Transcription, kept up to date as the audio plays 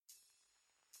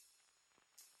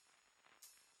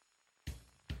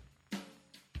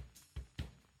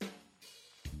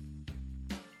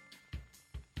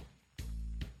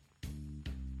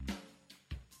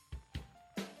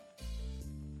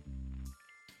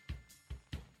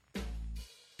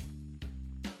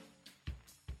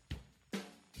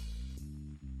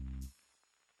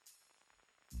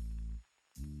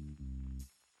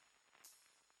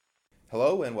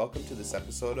Hello and welcome to this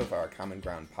episode of our Common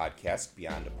Ground podcast,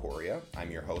 Beyond Aporia. I'm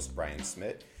your host, Brian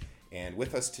Smith, and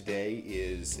with us today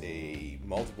is a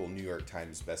multiple New York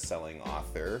Times best-selling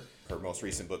author. Her most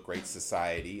recent book, Great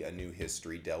Society, A New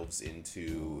History, delves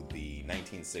into the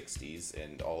 1960s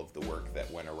and all of the work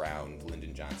that went around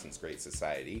Lyndon Johnson's Great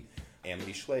Society.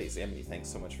 Amity Shlaes. Amity, thanks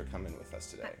so much for coming with us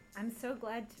today. I'm so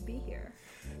glad to be here.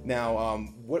 Now,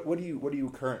 what are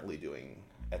you currently doing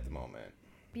at the moment?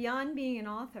 Beyond being an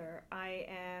author, I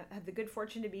have the good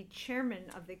fortune to be chairman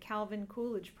of the Calvin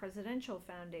Coolidge Presidential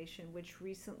Foundation, which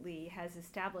recently has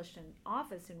established an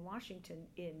office in Washington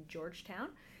in Georgetown,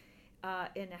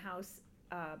 in a house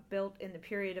built in the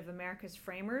period of America's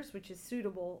framers, which is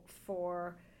suitable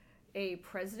for a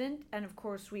president. And of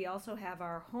course, we also have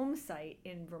our home site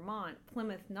in Vermont,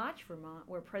 Plymouth Notch, Vermont,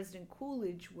 where President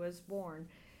Coolidge was born.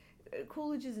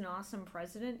 Coolidge is an awesome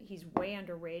president. He's way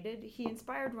underrated. He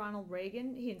inspired Ronald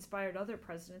Reagan. He inspired other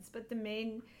presidents. But the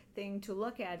main thing to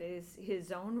look at is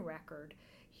his own record.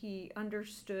 He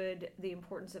understood the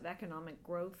importance of economic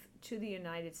growth to the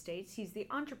United States. He's the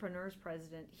entrepreneur's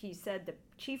president. He said the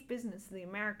chief business of the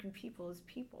American people is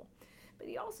people. But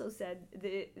he also said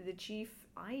the chief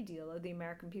ideal of the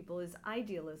American people is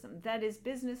idealism. That is,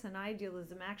 business and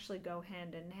idealism actually go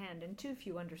hand in hand, and too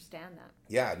few understand that.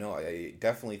 Yeah, no, I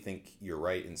definitely think you're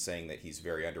right in saying that he's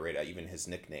very underrated. Even his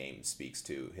nickname speaks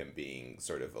to him being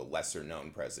sort of a lesser-known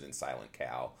president, Silent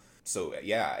Cal. So,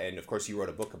 yeah, and of course you wrote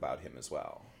a book about him as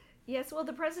well. Yes, well,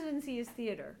 the presidency is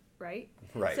theater, right?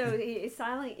 Right. So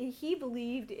he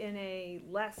believed in a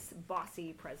less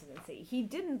bossy presidency. He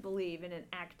didn't believe in an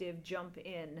active jump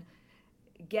in,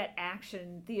 get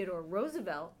action Theodore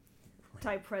Roosevelt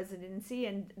type presidency.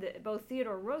 And both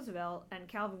Theodore Roosevelt and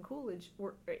Calvin Coolidge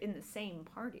were in the same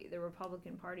party, the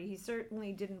Republican Party. He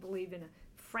certainly didn't believe in a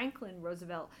Franklin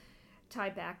Roosevelt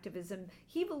type activism.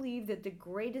 He believed that the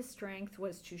greatest strength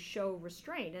was to show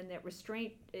restraint, and that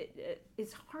restraint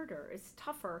is harder, it's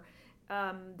tougher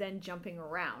than jumping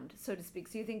around, so to speak.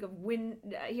 So you think of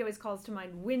he always calls to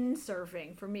mind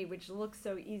windsurfing for me, which looks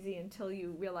so easy until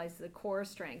you realize the core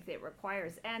strength it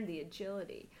requires and the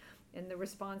agility and the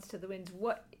response to the winds.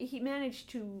 What he managed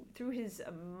to, through his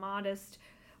modest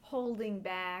holding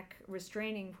back,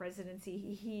 restraining presidency,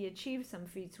 he achieved some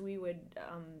feats we would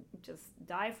just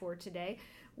die for today.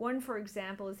 One, for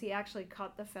example, is he actually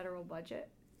cut the federal budget.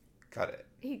 Cut it.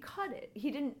 He cut it.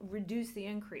 He didn't reduce the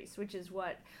increase, which is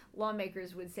what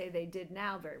lawmakers would say they did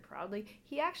now very proudly.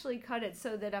 He actually cut it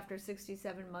so that after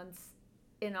 67 months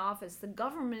in office, the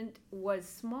government was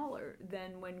smaller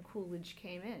than when Coolidge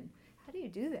came in. How do you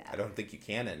do that? I don't think you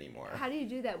can anymore. How do you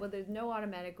do that? Well, there's no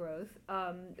automatic growth,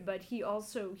 but he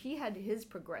had his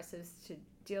progressives to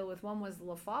deal with. One was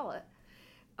La Follette,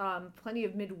 plenty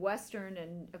of Midwestern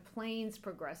and Plains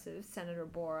progressives, Senator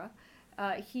Borah.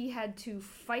 He had to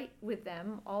fight with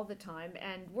them all the time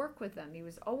and work with them. He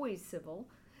was always civil.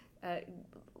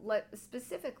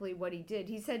 Specifically what he did,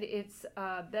 he said it's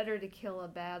better to kill a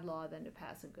bad law than to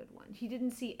pass a good one. He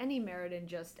didn't see any merit in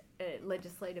just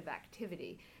legislative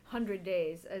activity, 100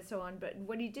 days and so on, but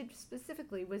what he did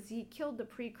specifically was he killed the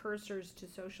precursors to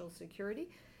Social Security,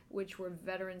 which were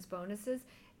veterans' bonuses,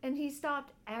 and he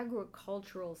stopped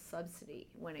agricultural subsidy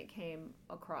when it came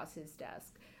across his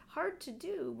desk. Hard to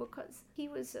do because he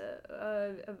was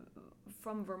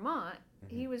from Vermont.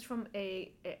 Mm-hmm. He was from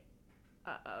a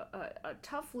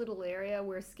tough little area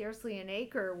where scarcely an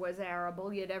acre was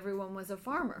arable, yet everyone was a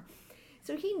farmer.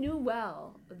 So he knew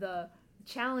well the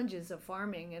challenges of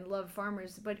farming and loved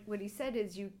farmers. But what he said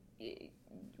is,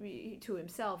 to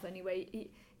himself anyway,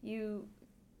 you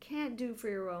can't do for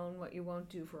your own what you won't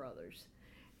do for others.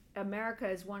 America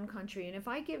is one country, and if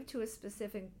I give to a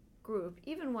specific group,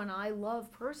 even one I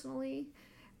love personally,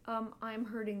 I'm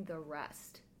hurting the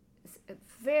rest. It's a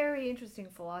very interesting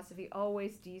philosophy,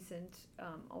 always decent,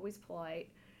 always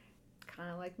polite,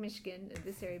 kind of like Michigan,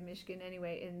 this area of Michigan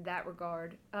anyway, in that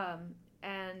regard.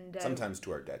 And sometimes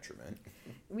to our detriment.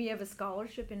 We have a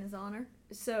scholarship in his honor.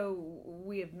 So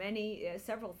we have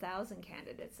several thousand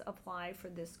candidates apply for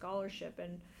this scholarship,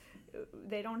 and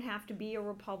they don't have to be a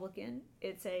Republican.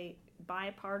 It's a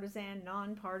bipartisan,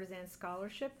 nonpartisan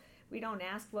scholarship. We don't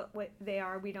ask what they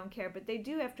are. We don't care. But they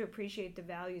do have to appreciate the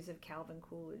values of Calvin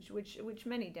Coolidge, which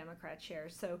many Democrats share.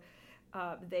 So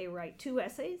they write 2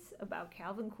 essays about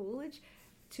Calvin Coolidge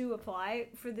to apply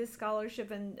for this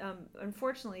scholarship. And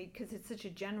unfortunately, because it's such a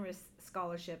generous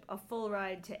scholarship, a full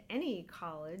ride to any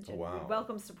college. And we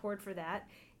welcome support for that.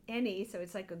 any, so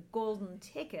it's like a golden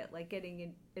ticket, like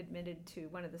getting admitted to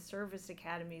one of the service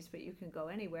academies, but you can go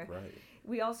anywhere. Right.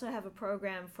 We also have a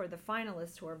program for the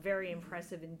finalists who are very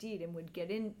impressive indeed and would get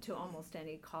into almost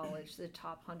any college, the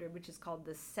top 100, which is called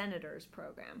the Senators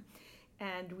Program.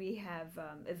 And we have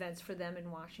events for them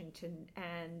in Washington,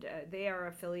 and they are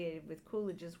affiliated with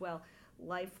Coolidge as well,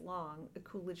 lifelong.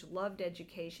 Coolidge loved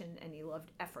education, and he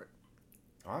loved effort.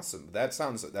 Awesome. That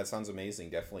sounds amazing.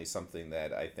 Definitely something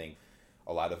that I think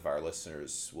a lot of our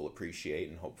listeners will appreciate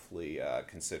and hopefully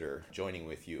consider joining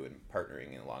with you and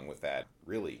partnering along with that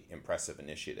really impressive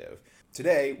initiative.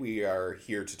 Today, we are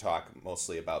here to talk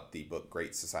mostly about the book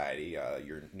Great Society,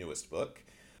 your newest book.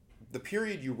 The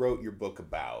period you wrote your book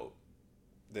about,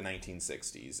 the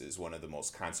 1960s, is one of the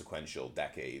most consequential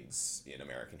decades in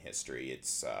American history.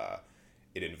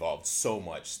 It involved so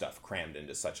much stuff crammed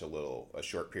into such a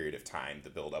short period of time. The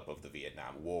buildup of the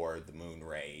Vietnam War, the moon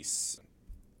race.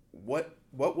 What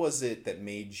was it that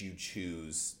made you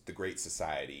choose the Great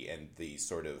Society and the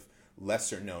sort of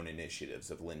lesser known initiatives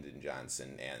of Lyndon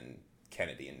Johnson and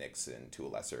Kennedy and Nixon to a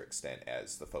lesser extent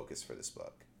as the focus for this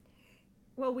book?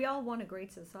 Well, we all want a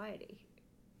great society.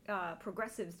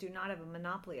 Progressives do not have a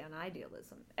monopoly on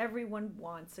idealism. Everyone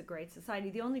wants a great society.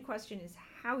 The only question is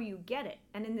how you get it.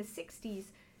 And in the 60s,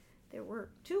 there were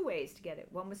two ways to get it.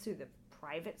 One was through the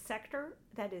private sector,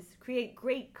 that is, create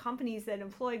great companies that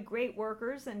employ great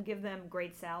workers and give them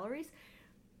great salaries,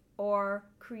 or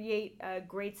create a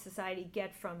great society,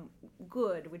 get from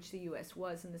good, which the U.S.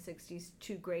 was in the 60s,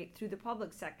 to great through the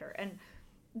public sector. And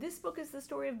this book is the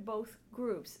story of both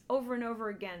groups. Over and over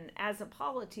again, as a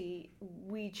polity,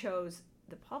 we chose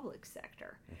the public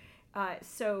sector.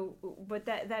 But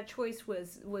that choice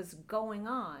was going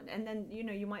on. And then,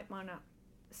 you might want to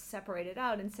separate it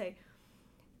out and say,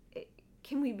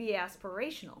 can we be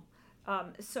aspirational?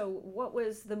 So what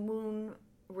was the moon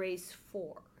race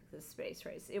for, the space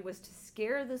race? It was to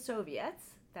scare the Soviets.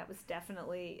 That was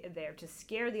definitely there to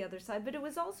scare the other side. But it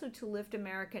was also to lift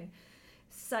American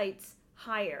sights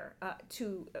higher,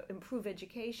 to improve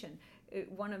education.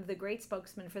 One of the great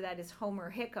spokesmen for that is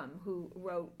Homer Hickam, who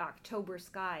wrote October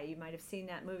Sky. You might have seen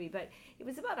that movie, but it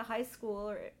was about a high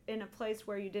schooler in a place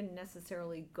where you didn't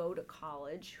necessarily go to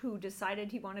college, who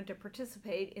decided he wanted to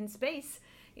participate in space,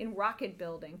 in rocket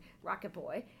building, Rocket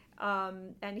Boy.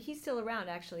 And he's still around,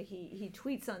 actually. He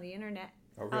tweets on the internet.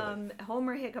 Oh, really?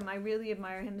 Homer Hickam, I really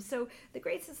admire him. So the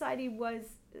Great Society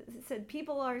said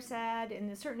people are sad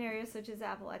in certain areas such as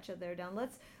Appalachia, they're down.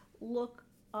 Let's look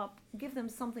up, give them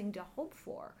something to hope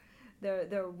for.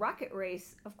 The rocket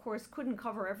race, of course, couldn't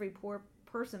cover every poor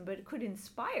person, but it could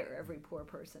inspire every poor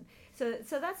person. So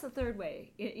that's the third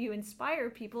way. You inspire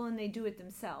people and they do it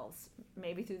themselves,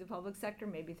 maybe through the public sector,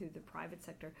 maybe through the private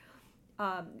sector.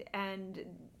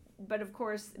 But of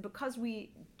course, because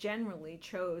we generally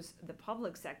chose the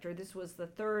public sector, this was the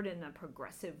third in a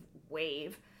progressive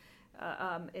wave,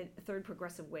 third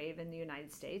progressive wave in the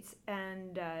United States.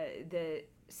 And the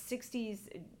 60s,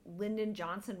 Lyndon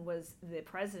Johnson was the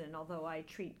president, although I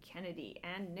treat Kennedy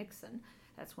and Nixon,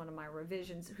 that's one of my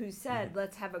revisions, who said,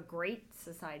 let's have a great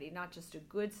society, not just a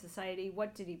good society.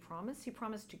 What did he promise? He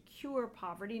promised to cure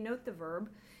poverty. Note the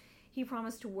verb. He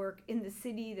promised to work in the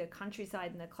city, the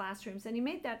countryside, and the classrooms, and he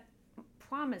made that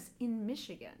promise in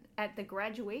Michigan at the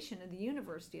graduation of the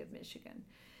University of Michigan.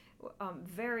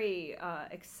 Very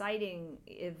exciting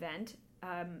event.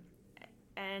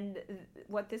 And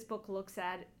what this book looks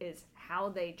at is how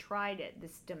they tried it,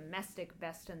 this domestic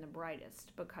best and the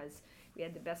brightest, because we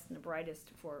had the best and the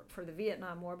brightest for the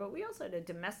Vietnam War, but we also had a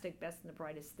domestic best and the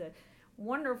brightest. The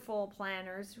wonderful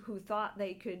planners who thought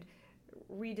they could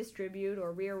redistribute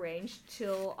or rearrange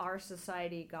till our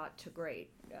society got to great.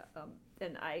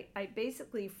 And I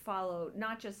basically follow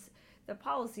not just the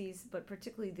policies, but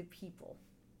particularly the people.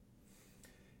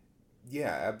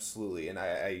 Yeah, absolutely. And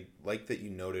I like that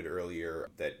you noted earlier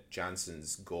that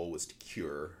Johnson's goal was to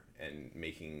cure, and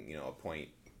making, a point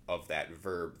of that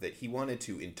verb, that he wanted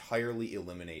to entirely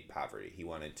eliminate poverty. He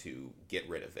wanted to get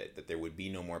rid of it, that there would be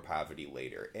no more poverty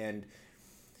later. And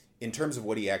in terms of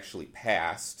what he actually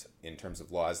passed, in terms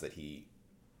of laws that he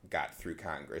got through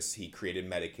Congress, he created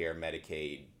Medicare,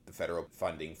 Medicaid, the federal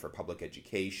funding for public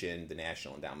education, the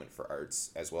National Endowment for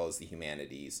Arts, as well as the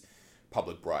humanities,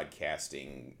 public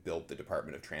broadcasting, built the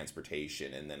Department of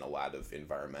Transportation, and then a lot of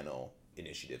environmental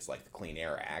initiatives like the Clean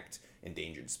Air Act,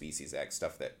 Endangered Species Act,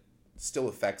 stuff that still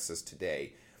affects us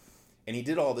today. And he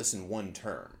did all this in one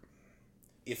term.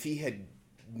 If he had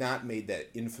not made that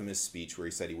infamous speech where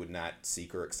he said he would not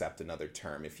seek or accept another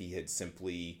term, if he had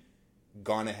simply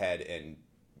gone ahead and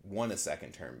won a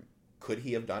second term, could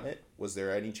he have done it? Was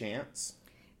there any chance?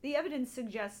 The evidence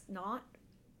suggests not.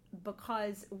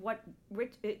 because what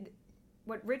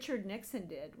Richard Nixon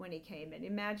did when he came in,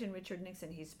 imagine Richard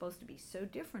Nixon, he's supposed to be so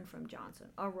different from Johnson,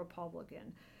 a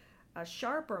Republican, a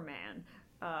sharper man,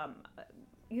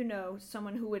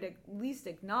 someone who would at least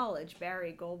acknowledge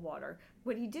Barry Goldwater.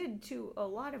 What he did, to a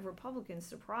lot of Republicans'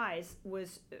 surprise,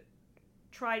 was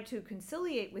try to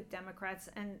conciliate with Democrats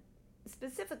and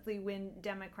specifically win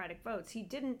Democratic votes. He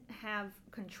didn't have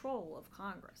control of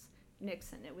Congress,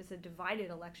 Nixon. It was a divided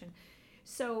election.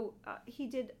 So he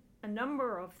did a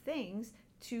number of things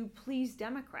to please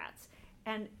Democrats.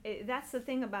 And that's the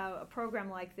thing about a program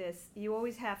like this. You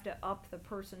always have to up the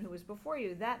person who was before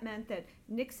you. That meant that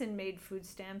Nixon made food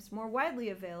stamps more widely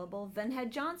available than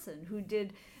had Johnson, who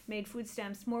made food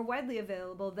stamps more widely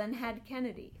available than had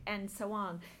Kennedy, and so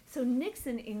on. So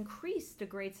Nixon increased the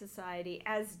Great Society,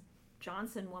 as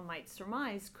Johnson, one might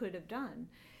surmise, could have done.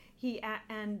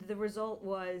 And the result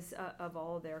was, of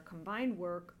all their combined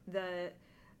work, the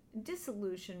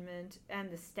disillusionment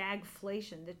and the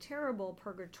stagflation, the terrible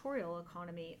purgatorial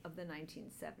economy of the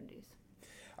 1970s.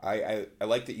 I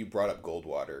like that you brought up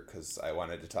Goldwater, because I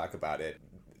wanted to talk about it.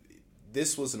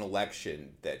 This was an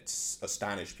election that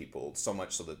astonished people so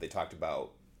much so that they talked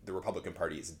about the Republican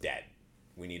Party is dead.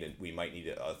 We might need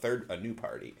a new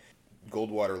party.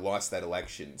 Goldwater lost that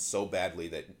election so badly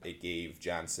that it gave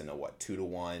Johnson a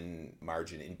 2-1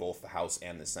 margin in both the House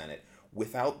and the Senate.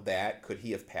 Without that, could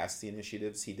he have passed the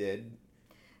initiatives he did?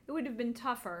 It would have been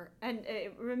tougher. And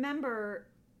remember,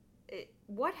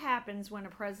 what happens when a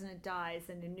president dies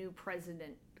and a new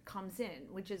president comes in,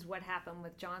 which is what happened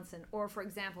with Johnson, or, for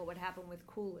example, what happened with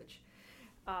Coolidge,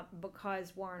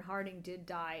 because Warren Harding did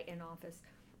die in office.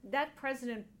 That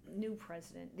new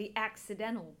president, the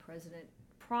accidental president,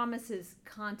 promises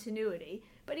continuity,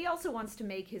 but he also wants to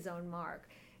make his own mark.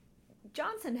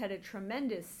 Johnson had a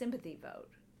tremendous sympathy vote.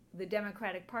 The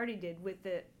Democratic Party did, with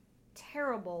the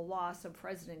terrible loss of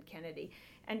President Kennedy.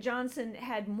 And Johnson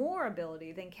had more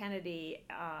ability than Kennedy,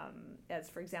 as,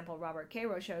 for example, Robert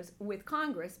Caro shows, with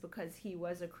Congress, because he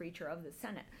was a creature of the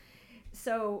Senate.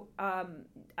 So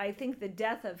I think the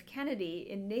death of Kennedy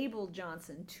enabled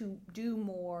Johnson to do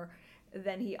more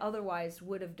than he otherwise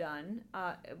would have done,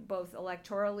 both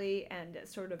electorally and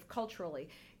sort of culturally.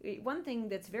 One thing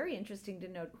that's very interesting to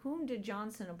note, whom did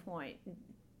Johnson appoint?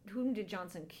 Whom did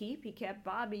Johnson keep? He kept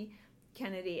Bobby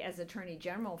Kennedy as Attorney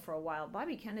General for a while.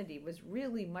 Bobby Kennedy was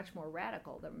really much more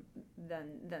radical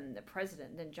than the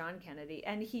president, than John Kennedy.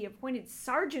 And he appointed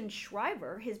Sargent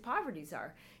Shriver, his poverty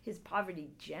czar, his poverty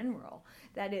general.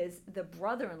 That is the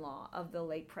brother-in-law of the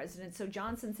late president. So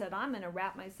Johnson said, I'm going to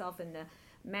wrap myself in the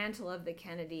mantle of the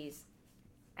Kennedys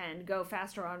and go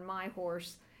faster on my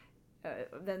horse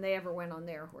than they ever went on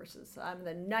their horses. I'm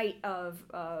the knight of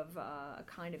a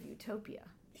kind of utopia.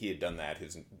 He had done that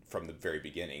from the very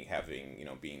beginning, having,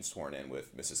 being sworn in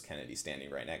with Mrs. Kennedy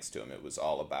standing right next to him. It was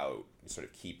all about sort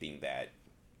of keeping that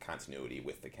continuity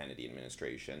with the Kennedy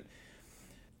administration.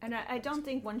 And I don't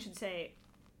think one should say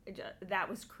that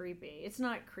was creepy. It's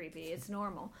not creepy. It's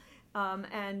normal.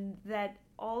 And that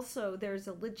also there's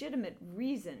a legitimate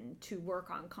reason to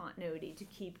work on continuity, to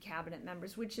keep cabinet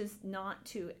members, which is not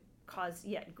to cause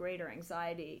yet greater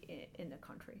anxiety in the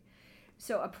country.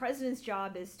 So a president's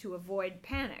job is to avoid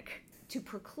panic, to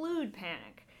preclude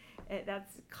panic.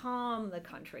 That's calm the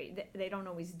country. They don't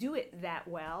always do it that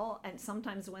well, and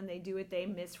sometimes when they do it, they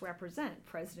misrepresent.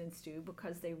 Presidents do,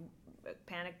 because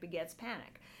panic begets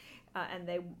panic, and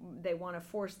they want to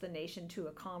force the nation to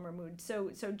a calmer mood. So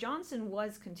Johnson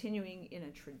was continuing in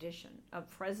a tradition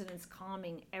of presidents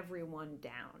calming everyone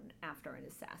down after an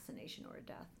assassination or a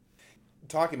death.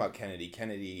 Talking about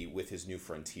Kennedy with his New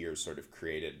Frontier sort of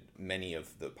created many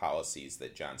of the policies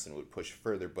that Johnson would push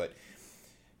further, but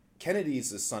Kennedy's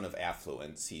the son of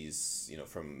affluence. He's,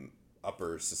 from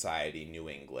upper society New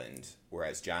England,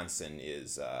 whereas Johnson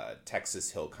is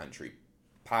Texas Hill Country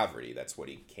poverty. That's what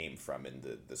he came from in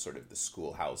the sort of the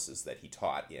schoolhouses that he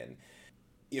taught in.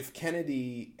 If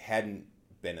Kennedy hadn't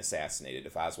been assassinated,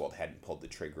 if Oswald hadn't pulled the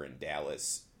trigger in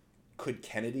Dallas, could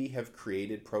Kennedy have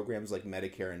created programs like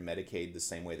Medicare and Medicaid the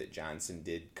same way that Johnson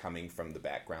did, coming from the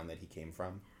background that he came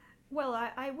from? Well,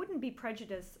 I wouldn't be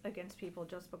prejudiced against people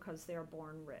just because they're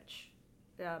born rich.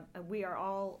 We are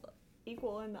all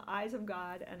equal in the eyes of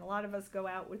God, and a lot of us go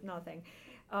out with nothing.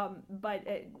 But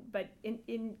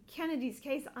in Kennedy's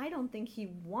case, I don't think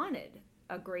he wanted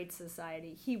a great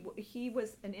society. He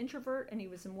was an introvert, and he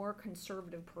was a more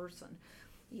conservative person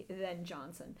than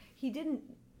Johnson. He didn't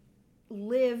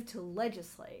live to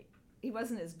legislate. He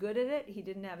wasn't as good at it. He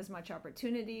didn't have as much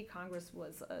opportunity. Congress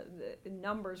was, the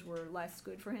numbers were less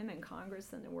good for him in Congress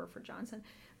than they were for Johnson.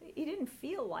 He didn't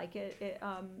feel like it.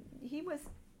 He was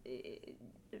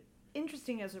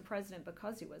interesting as a president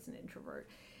because he was an introvert.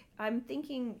 I'm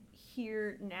thinking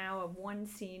here now of one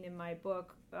scene in my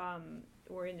book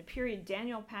where in the period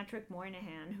Daniel Patrick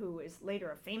Moynihan, who is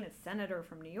later a famous senator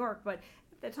from New York, but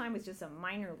at the time was just a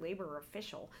minor labor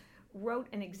official, wrote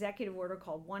an executive order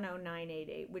called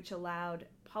 10988, which allowed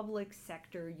public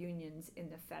sector unions in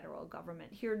the federal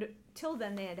government. Here, till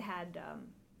then, they had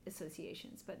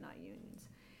associations, but not unions.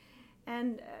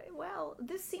 And,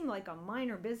 this seemed like a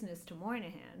minor business to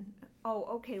Moynihan. Oh,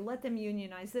 okay, let them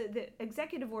unionize. The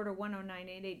Executive Order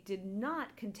 10988 did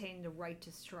not contain the right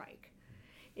to strike.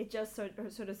 It just sort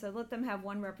of said, let them have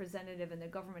one representative, and the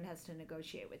government has to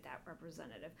negotiate with that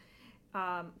representative.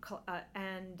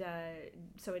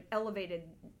 So it elevated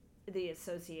the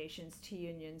associations to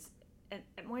unions. And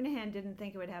Moynihan didn't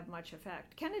think it would have much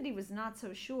effect. Kennedy was not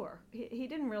so sure. He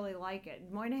didn't really like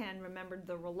it. Moynihan remembered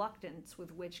the reluctance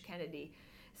with which Kennedy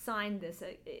signed this.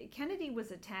 Kennedy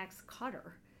was a tax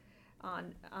cutter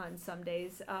on some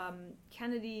days.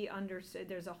 Kennedy understood.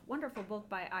 There's a wonderful book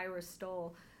by Ira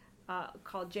Stoll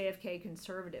called JFK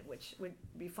Conservative, which would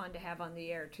be fun to have on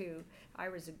the air too.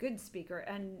 Ira's a good speaker,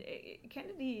 and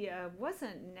Kennedy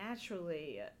wasn't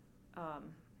naturally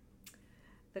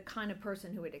the kind of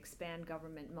person who would expand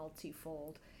government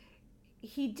multifold.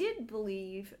 He did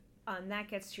believe, and that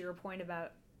gets to your point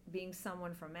about being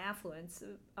someone from affluence,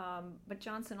 but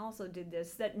Johnson also did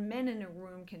this, that men in a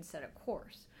room can set a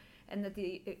course, and that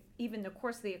even the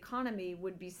course of the economy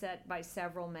would be set by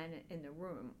several men in the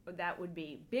room. That would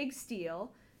be Big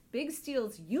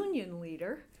Steel's union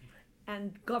leader,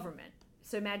 and government.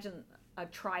 So imagine a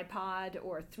tripod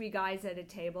or three guys at a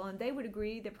table, and they would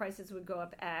agree the prices would go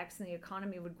up X and the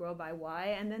economy would grow by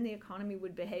Y, and then the economy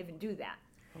would behave and do that.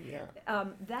 Oh, yeah.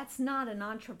 That's not an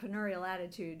entrepreneurial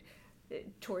attitude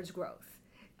towards growth,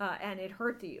 and it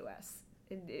hurt the U.S.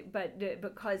 But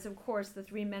because, of course, the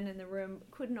three men in the room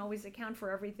couldn't always account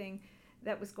for everything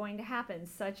that was going to happen,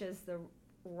 such as the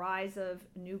rise of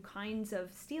new kinds of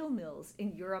steel mills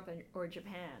in Europe or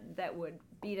Japan that would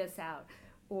beat us out.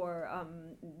 Or,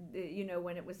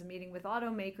 when it was a meeting with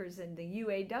automakers and the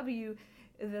UAW,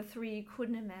 the three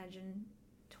couldn't imagine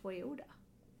Toyota.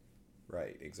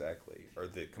 Right, exactly. Or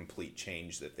the complete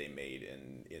change that they made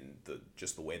in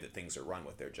just the way that things are run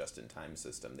with their just-in-time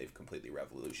system. They've completely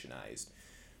revolutionized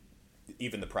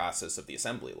even the process of the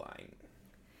assembly line.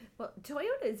 Well,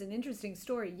 Toyota is an interesting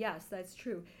story. Yes, that's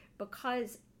true.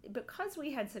 Because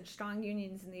we had such strong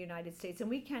unions in the United States, and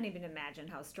we can't even imagine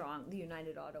how strong the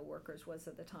United Auto Workers was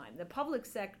at the time. The public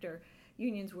sector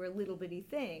unions were a little bitty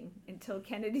thing until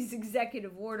Kennedy's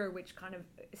executive order, which kind of,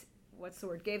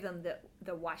 gave them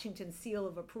the Washington seal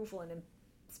of approval and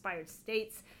inspired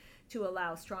states to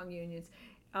allow strong unions.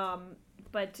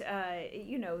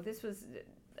 This was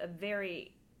a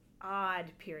very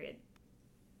odd period.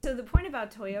 So the point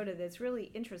about Toyota that's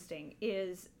really interesting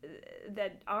is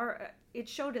that it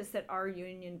showed us that our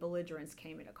union belligerence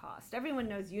came at a cost. Everyone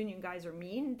knows union guys are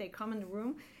mean. They come in the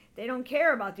room. They don't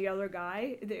care about the other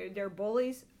guy. They're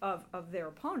bullies of their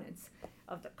opponents,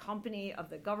 of the company, of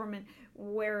the government,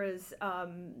 whereas,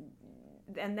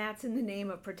 and that's in the name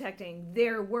of protecting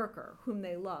their worker, whom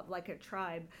they love, like a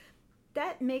tribe.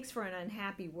 That makes for an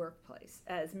unhappy workplace,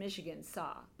 as Michigan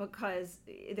saw, because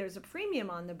there's a premium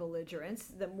on the belligerence.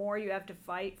 The more you have to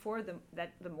fight for,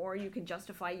 the more you can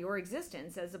justify your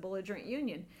existence as a belligerent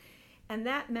union. And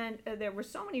that meant there were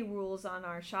so many rules on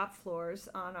our shop floors,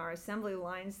 on our assembly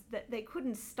lines, that they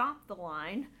couldn't stop the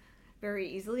line very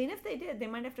easily. And if they did, they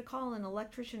might have to call an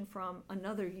electrician from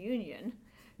another union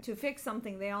to fix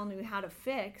something they all knew how to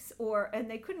fix, and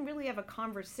they couldn't really have a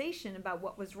conversation about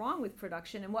what was wrong with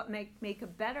production and what make a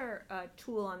better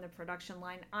tool on the production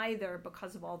line either,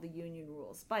 because of all the union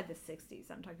rules. By the 60s,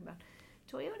 I'm talking about.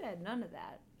 Toyota had none of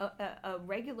that. A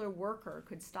regular worker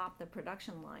could stop the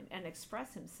production line and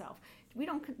express himself. We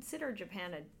don't consider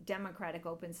Japan a democratic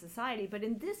open society, but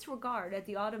in this regard, at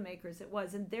the automakers it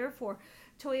was, and therefore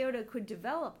Toyota could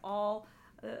develop all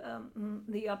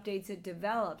the updates it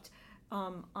developed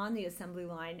on the assembly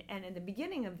line. And in the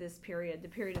beginning of this period, the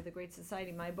period of the Great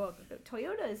Society, my book,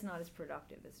 Toyota is not as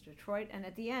productive as Detroit, and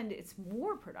at the end it's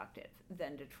more productive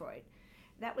than Detroit.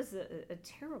 That was a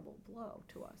terrible blow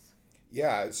to us.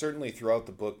 Yeah, certainly throughout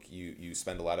the book you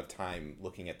spend a lot of time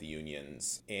looking at the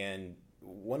unions, and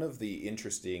one of the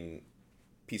interesting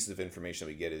pieces of information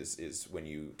we get is when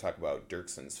you talk about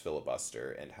Dirkson's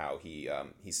filibuster and how he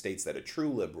states that a true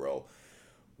liberal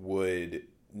would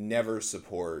never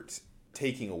support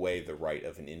taking away the right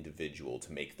of an individual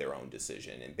to make their own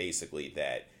decision, and basically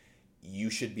that you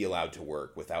should be allowed to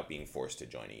work without being forced to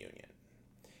join a union.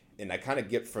 And I kind of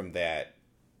get from that,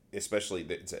 especially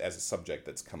as a subject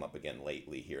that's come up again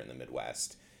lately here in the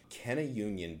Midwest, can a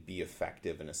union be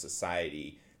effective in a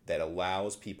society that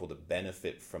allows people to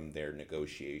benefit from their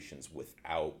negotiations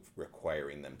without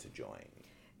requiring them to join?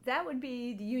 That would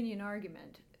be the union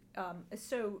argument.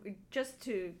 So just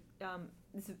to,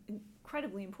 this is an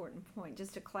incredibly important point,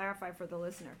 just to clarify for the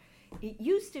listener. It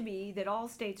used to be that all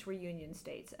states were union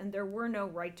states, and there were no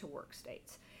right-to-work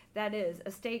states. That is,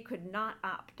 a state could not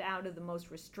opt out of the most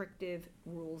restrictive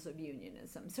rules of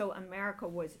unionism. So America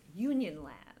was union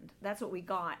land. That's what we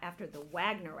got after the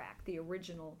Wagner Act, the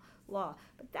original law.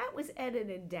 But that was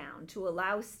edited down to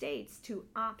allow states to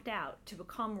opt out, to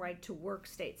become right-to-work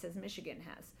states, as Michigan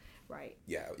has, right?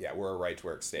 Yeah, we're a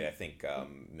right-to-work state. I think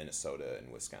Minnesota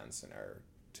and Wisconsin are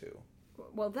too.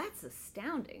 Well, that's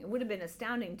astounding. It would have been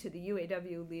astounding to the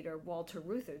UAW leader, Walter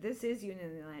Reuther. This is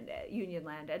union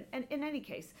land. And in any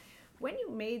case, when you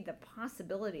made the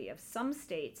possibility of some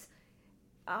states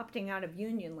opting out of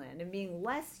union land and being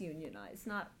less unionized,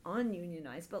 not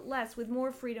ununionized, but less, with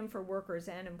more freedom for workers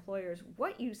and employers,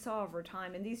 what you saw over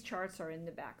time, and these charts are in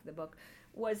the back of the book,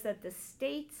 was that the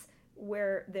states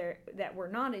that were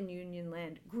not in union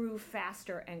land grew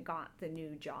faster and got the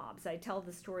new jobs. I tell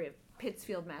the story of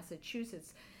Pittsfield,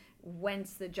 Massachusetts,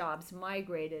 whence the jobs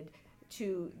migrated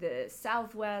to the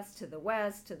Southwest, to the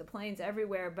West, to the Plains,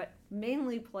 everywhere, but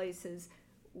mainly places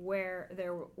where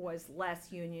there was less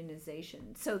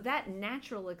unionization. So that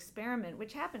natural experiment,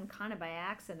 which happened kind of by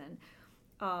accident,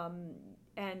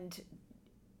 and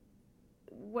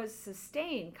was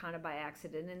sustained kind of by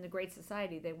accident in the Great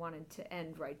Society, they wanted to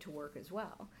end right to work as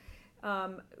well,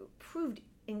 proved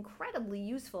incredibly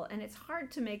useful. And it's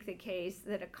hard to make the case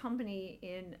that a company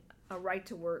in a right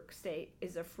to work state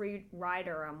is a free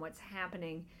rider on what's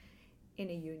happening in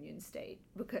a union state,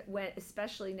 because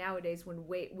especially nowadays when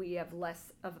we have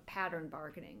less of a pattern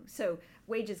bargaining. So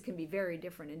wages can be very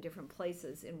different in different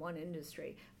places in one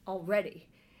industry already.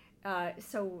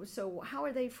 So how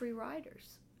are they free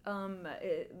riders?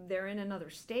 They're in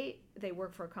another state. They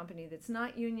work for a company that's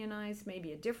not unionized,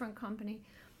 maybe a different company.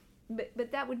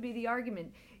 But that would be the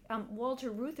argument.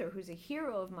 Walter Reuther, who's a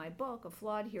hero of my book, a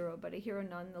flawed hero, but a hero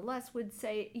nonetheless, would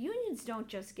say unions don't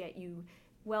just get you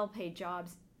well-paid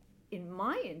jobs in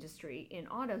my industry, in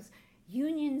autos.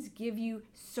 Unions give you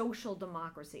social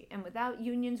democracy. And without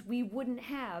unions, we wouldn't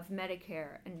have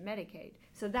Medicare and Medicaid.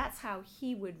 So that's how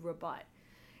he would rebut.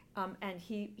 And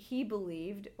he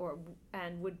believed,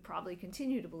 and would probably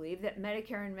continue to believe, that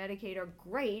Medicare and Medicaid are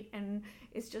great, and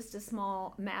it's just a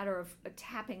small matter of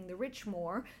tapping the rich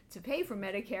more to pay for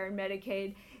Medicare and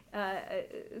Medicaid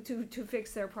to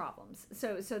fix their problems.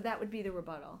 So that would be the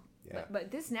rebuttal. Yeah. But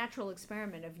this natural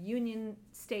experiment of union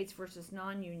states versus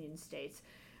non-union states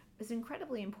is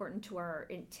incredibly important to our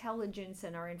intelligence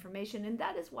and our information, and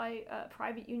that is why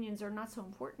private unions are not so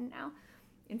important now.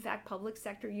 In fact, public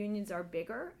sector unions are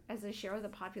bigger as a share of the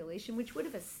population, which would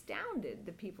have astounded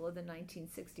the people of the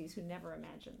 1960s who never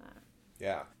imagined that.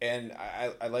 Yeah, and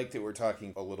I like that we're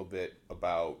talking a little bit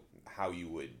about how you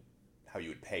would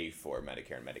pay for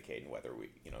Medicare and Medicaid, and whether we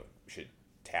should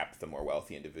tap the more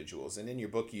wealthy individuals. And in your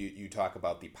book, you talk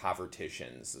about the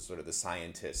poverticians, the sort of the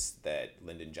scientists that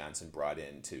Lyndon Johnson brought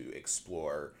in to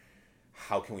explore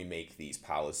how can we make these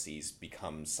policies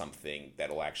become something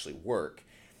that'll actually work.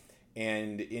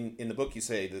 And in the book you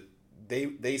say that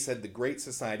they said the Great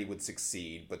Society would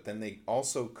succeed, but then they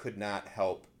also could not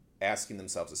help asking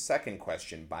themselves a second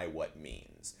question: by what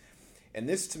means? And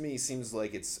this to me seems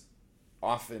like it's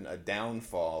often a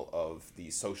downfall of the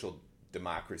social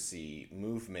democracy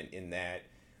movement, in that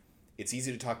it's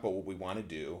easy to talk about what we want to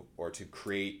do, or to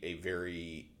create a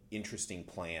very interesting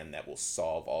plan that will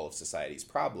solve all of society's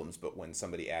problems, but when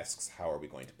somebody asks how are we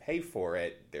going to pay for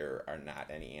it, there are not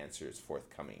any answers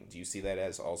forthcoming. Do you see that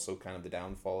as also kind of the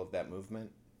downfall of that movement?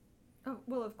 Oh,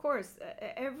 well, of course.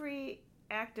 Every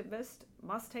activist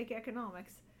must take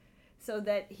economics so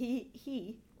that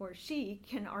he or she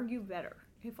can argue better,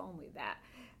 if only that.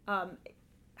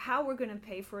 How we're going to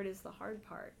pay for it is the hard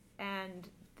part, and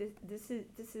this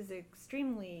is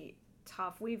extremely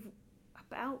tough. We've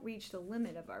about reached the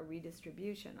limit of our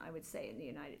redistribution, I would say, in the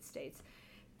United States.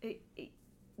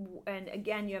 And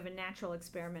again, you have a natural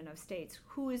experiment of states.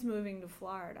 Who is moving to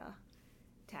Florida?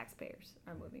 Taxpayers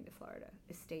are moving to Florida.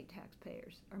 Estate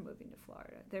taxpayers are moving to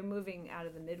Florida. They're moving out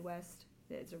of the Midwest.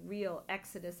 There's a real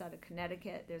exodus out of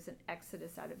Connecticut. There's an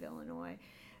exodus out of Illinois.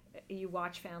 You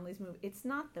watch families move. It's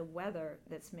not the weather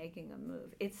that's making them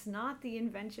move. It's not the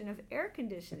invention of air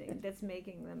conditioning that's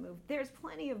making them move. There's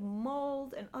plenty of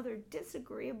mold and other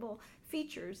disagreeable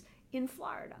features in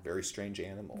Florida. Very strange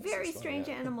animals. Very strange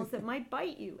animals that might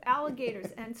bite you,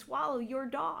 alligators, and swallow your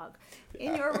dog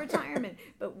in your retirement.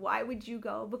 But why would you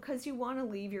go? Because you want to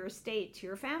leave your estate to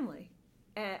your family.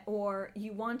 or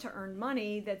you want to earn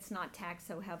money that's not taxed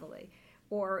so heavily,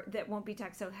 or that won't be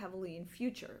taxed so heavily in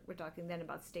future. We're talking then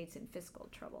about states in fiscal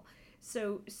trouble.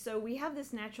 So we have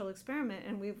this natural experiment,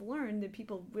 and we've learned that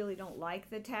people really don't like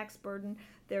the tax burden.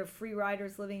 They're free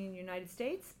riders living in the United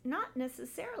States, not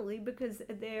necessarily because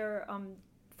they're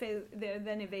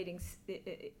then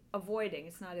avoiding,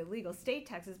 it's not illegal, state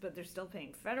taxes, but they're still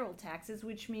paying federal taxes,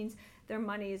 which means their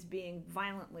money is being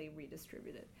violently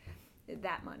redistributed,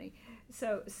 that money.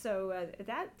 So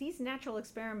that these natural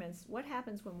experiments, what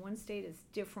happens when one state is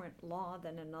different law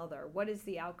than another? What is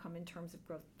the outcome in terms of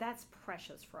growth? That's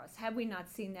precious for us. Had we not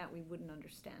seen that, we wouldn't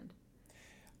understand.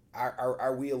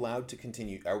 Are we allowed to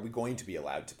continue? Are we going to be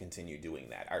allowed to continue doing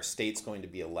that? Are states going to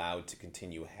be allowed to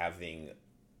continue having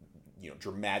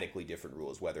dramatically different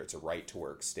rules, whether it's a right to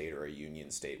work state or a union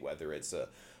state, whether it's a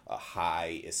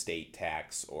high estate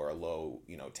tax or a low,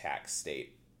 tax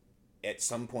state? At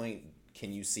some point,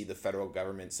 can you see the federal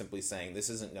government simply saying this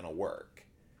isn't going to work?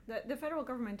 The federal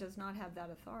government does not have that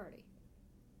authority.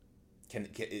 Can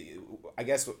I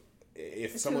guess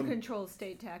if someone controls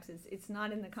state taxes, it's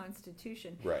not in the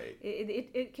Constitution. Right.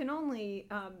 It can only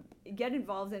get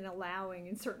involved in allowing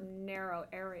in certain narrow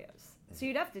areas. So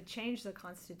you'd have to change the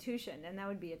Constitution, and that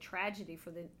would be a tragedy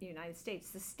for the United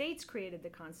States. The states created the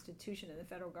Constitution and the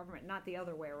federal government, not the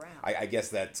other way around. I guess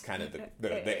that's kind of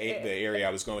the area I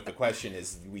was going with. The question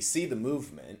is, we see the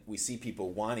movement, we see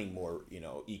people wanting more,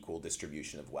 equal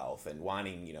distribution of wealth and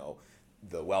wanting,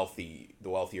 the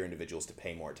wealthier individuals to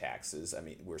pay more taxes. I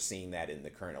mean, we're seeing that in the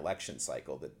current election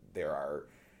cycle, that there are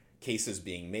cases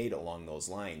being made along those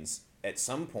lines. At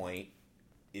some point,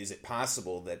 is it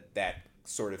possible that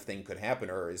sort of thing could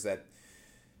happen, or is that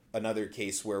another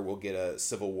case where we'll get a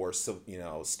Civil War,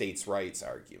 states' rights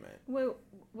argument? We'll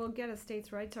get a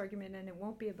states' rights argument, and it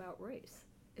won't be about race.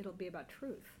 It'll be about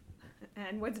truth.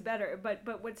 And what's better, but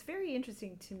what's very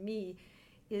interesting to me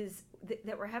is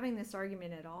that we're having this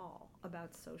argument at all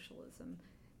about socialism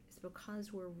is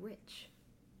because we're rich.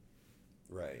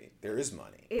 Right. There is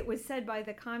money. It was said by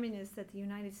the communists that the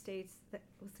United States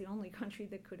was the only country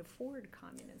that could afford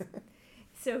communism.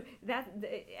 So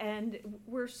and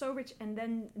we're so rich, and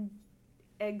then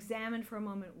examine for a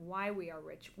moment why we are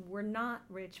rich. We're not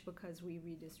rich because we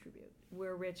redistribute.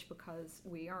 We're rich because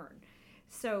we earn.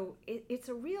 So it's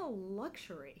a real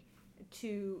luxury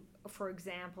to, for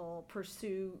example,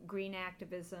 pursue green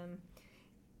activism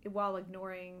while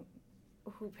ignoring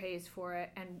who pays for it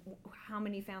and how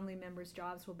many family members'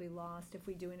 jobs will be lost if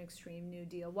we do an extreme New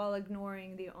Deal, while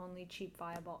ignoring the only cheap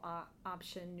viable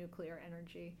option, nuclear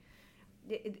energy.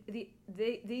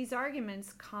 These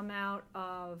arguments come out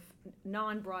of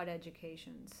non-broad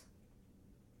educations.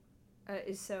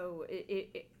 So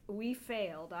we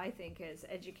failed, I think, as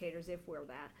educators, if we're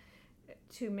that,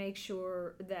 to make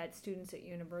sure that students at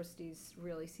universities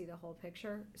really see the whole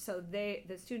picture. So the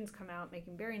students come out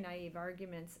making very naive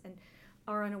arguments and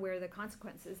are unaware of the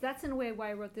consequences. That's in a way why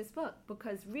I wrote this book,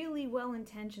 because really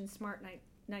well-intentioned, smart,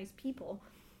 nice people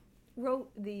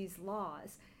wrote these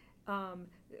laws.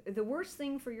 The worst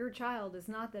thing for your child is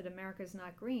not that America's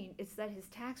not green, it's that his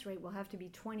tax rate will have to be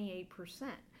 28%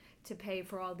 to pay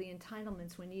for all the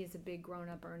entitlements when he is a big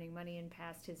grown-up earning money and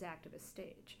past his activist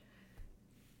stage.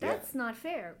 That's not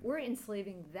fair. We're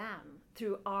enslaving them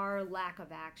through our lack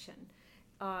of action.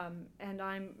 And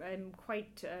I'm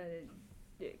quite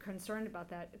concerned about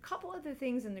that. A couple other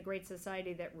things in the Great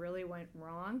Society that really went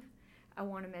wrong I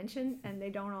want to mention, and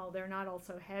they're not all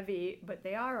so heavy, but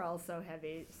they are also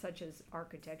heavy, such as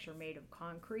architecture made of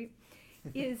concrete,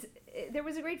 is there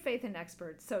was a great faith in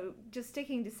experts. So just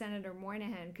sticking to Senator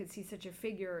Moynihan, because he's such a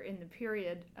figure in the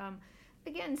period,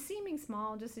 again, seeming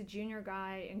small, just a junior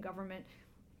guy in government,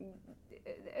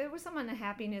 there was some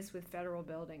unhappiness with federal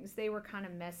buildings. They were kind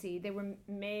of messy. They were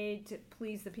made to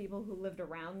please the people who lived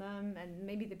around them, and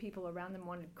maybe the people around them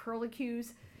wanted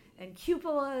curlicues and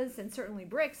cupolas and certainly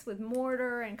bricks with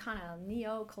mortar and kind of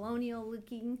neo-colonial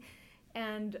looking,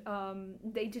 and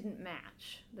they didn't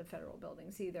match the federal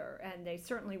buildings either, and they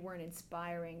certainly weren't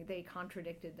inspiring. They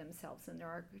contradicted themselves in their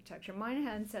architecture.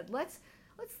 Moynihan said, let's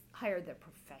hire the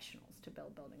professionals to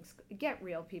build buildings. Get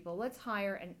real people. Let's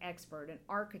hire an expert, an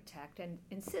architect, and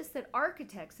insist that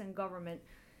architects and government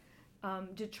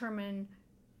determine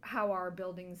how our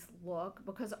buildings look,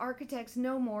 because architects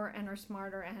know more and are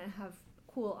smarter and have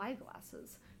cool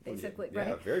eyeglasses, basically, yeah, right?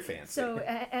 Yeah, very fancy. So,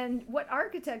 and what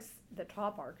architects, the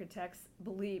top architects,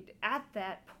 believed at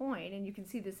that point, and you can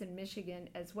see this in Michigan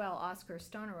as well, Oscar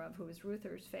Stonerov, who was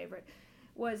Reuther's favorite,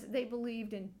 was they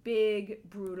believed in big,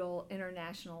 brutal,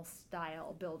 international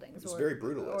style buildings. It's very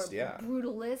brutalist, yeah.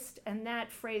 Brutalist, and that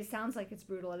phrase sounds like it's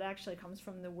brutal. It actually comes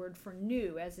from the word for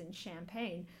new, as in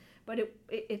champagne. but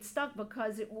it stuck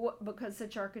because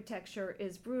such architecture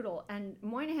is brutal. And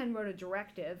Moynihan wrote a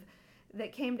directive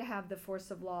that came to have the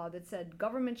force of law that said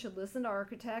government should listen to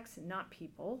architects, not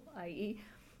people, i.e.,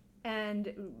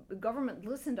 and government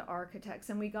listened to architects,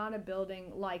 and we got a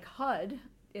building like HUD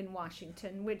in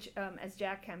Washington, which, as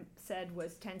Jack Kemp said,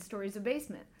 was 10 stories of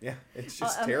basement. Yeah, it's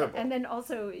just terrible. And then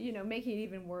also, making it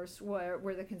even worse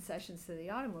were the concessions to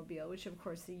the automobile, which of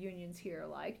course the unions here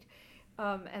liked,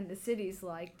 and the cities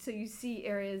liked. So you see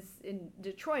areas in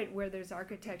Detroit where there's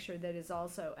architecture that is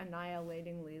also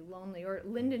annihilatingly lonely. Or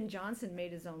Lyndon Johnson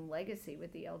made his own legacy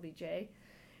with the LBJ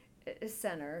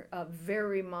Center,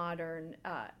 very modern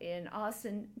in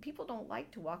Austin. People don't like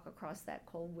to walk across that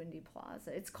cold, windy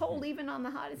plaza. It's cold even on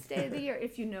the hottest day of the year,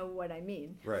 if you know what I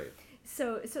mean. Right.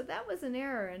 So that was an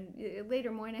error, and later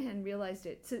Moynihan realized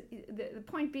it. So the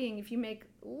point being, if you make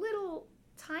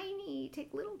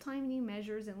take little tiny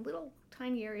measures in little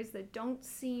tiny areas that don't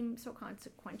seem so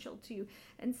consequential to you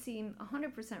and seem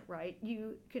 100% right,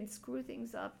 you can screw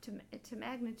things up to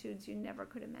magnitudes you never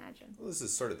could imagine. Well, this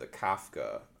is sort of the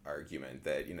Kafka argument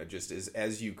that, just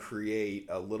as you create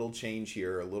a little change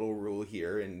here, a little rule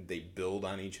here, and they build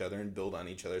on each other and build on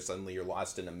each other, suddenly you're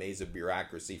lost in a maze of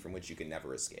bureaucracy from which you can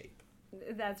never escape.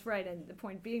 That's right, and the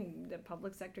point being, the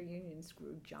public sector unions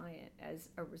grew giant as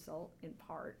a result, in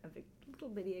part, of a little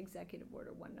bitty Executive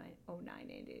Order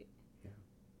 190988. Yeah,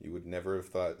 you would never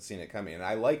have seen it coming. And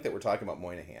I like that we're talking about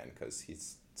Moynihan because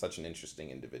he's such an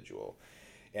interesting individual.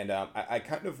 And I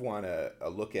kind of want to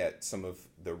look at some of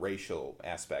the racial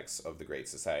aspects of the Great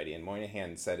Society. And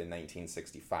Moynihan said in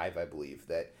 1965, I believe,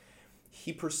 that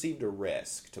he perceived a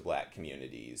risk to black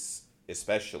communities,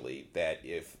 especially that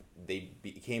if they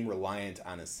became reliant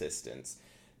on assistance,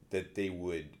 that it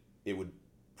would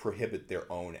prohibit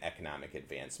their own economic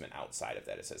advancement outside of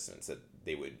that assistance, that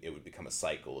it would become a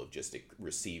cycle of just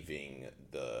receiving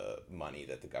the money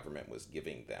that the government was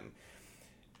giving them.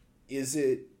 Is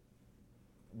it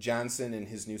Johnson and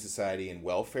his New Society and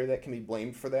welfare that can be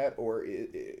blamed for that, or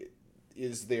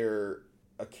is there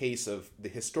a case of the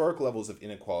historic levels of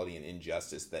inequality and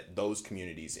injustice that those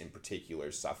communities in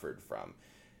particular suffered from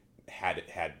had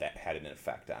an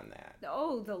effect on that?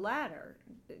 Oh, the latter.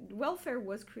 Welfare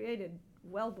was created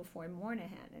well before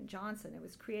Moynihan and Johnson. It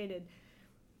was created,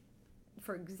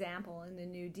 for example, in the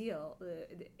New Deal.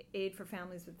 The Aid for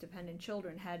Families with Dependent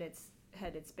Children had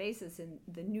its basis in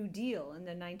the New Deal in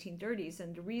the 1930s,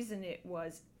 and the reason it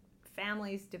was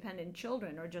families, dependent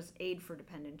children, or just aid for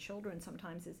dependent children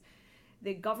sometimes, is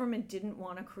the government didn't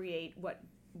want to create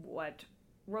what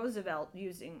Roosevelt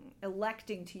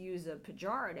electing to use a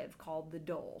pejorative called the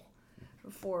dole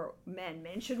for men.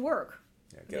 Men should work.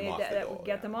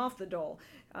 Get them off the dole.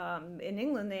 In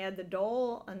England, they had the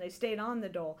dole, and they stayed on the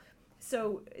dole.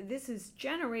 So this is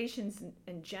generations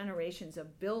and generations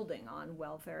of building on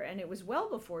welfare, and it was well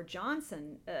before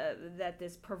Johnson that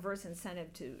this perverse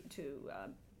incentive to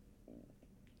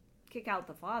kick out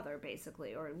the father,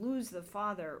 basically, or lose the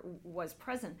father was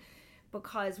present.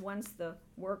 Because once the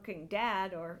working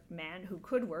dad or man who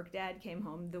could work dad came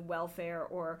home, the welfare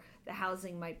or the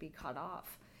housing might be cut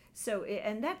off. So,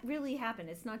 and that really happened.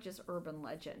 It's not just urban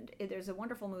legend. There's a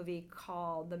wonderful movie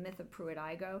called The Myth of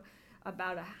Pruitt-Igoe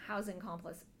about a housing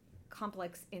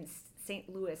complex in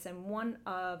St. Louis. And one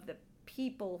of the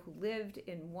people who lived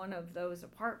in one of those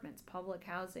apartments, public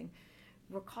housing,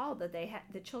 recalled that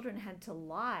the children had to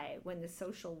lie when the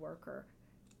social worker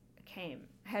came.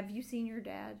 Have you seen your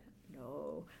dad?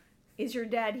 No. Is your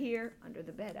dad here? Under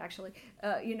the bed, actually.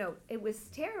 It was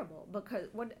terrible, because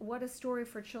what a story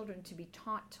for children to be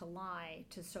taught to lie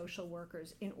to social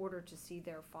workers in order to see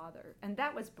their father. And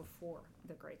that was before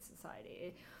the Great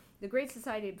Society. The Great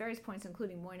Society, at various points,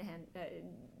 including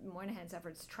Moynihan's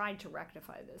efforts, tried to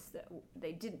rectify this.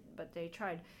 They didn't, but they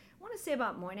tried. I want to say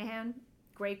about Moynihan,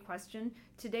 great question.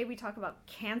 Today we talk about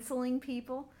canceling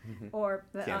people, or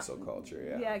cancel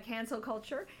culture. Yeah, cancel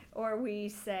culture, or we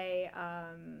say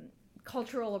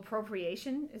cultural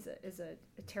appropriation is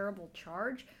a terrible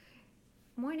charge.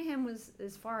 Moynihan was,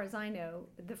 as far as I know,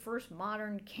 the first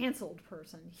modern canceled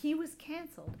person. He was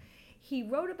canceled. He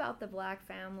wrote about the black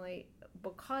family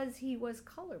because he was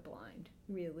colorblind,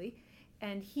 really,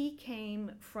 and he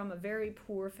came from a very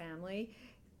poor family.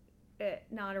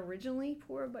 Not originally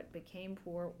poor, but became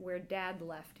poor, where dad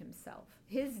left himself.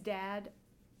 His dad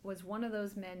was one of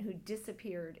those men who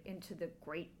disappeared into the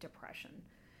Great Depression,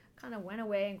 kind of went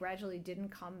away and gradually didn't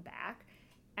come back.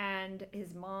 And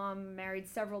his mom married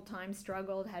several times,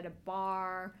 struggled, had a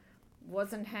bar,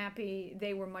 wasn't happy.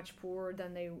 They were much poorer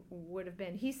than they would have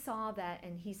been. He saw that,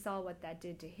 and he saw what that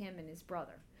did to him and his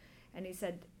brother. And he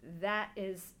said, that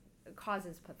is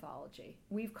causes pathology.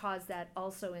 We've caused that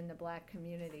also in the black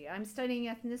community. I'm studying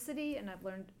ethnicity, and I've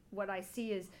learned what I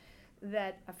see is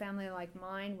that a family like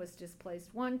mine was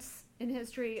displaced once in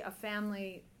history.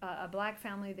 A black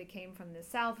family that came from the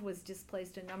South was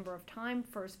displaced a number of times,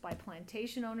 first by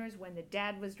plantation owners when the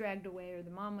dad was dragged away or the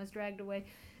mom was dragged away,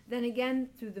 then again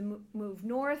through the move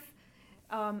north,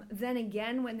 then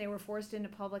again when they were forced into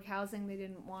public housing they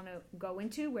didn't want to go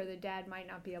into, where the dad might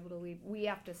not be able to leave. We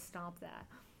have to stop that.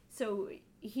 So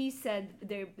he said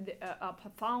a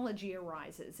pathology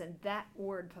arises, and that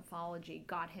word pathology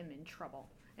got him in trouble,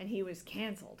 and he was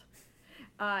canceled.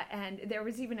 And there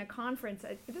was even a conference.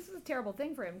 This was a terrible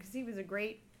thing for him because he was a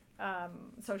great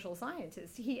social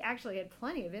scientist. He actually had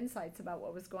plenty of insights about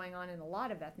what was going on in a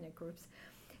lot of ethnic groups.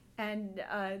 And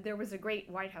there was a great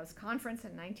White House conference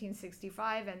in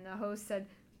 1965, and the host said,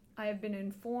 "I have been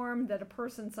informed that a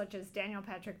person such as Daniel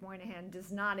Patrick Moynihan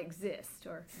does not exist,"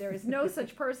 or "there is no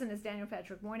such person as Daniel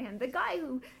Patrick Moynihan," the guy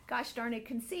who, gosh darn it,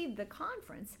 conceived the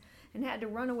conference and had to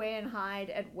run away and hide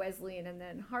at Wesleyan and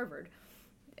then Harvard.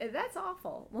 That's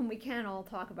awful when we can't all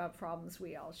talk about problems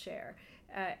we all share.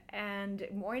 And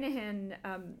Moynihan,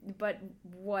 but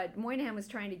what Moynihan was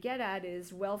trying to get at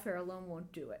is welfare alone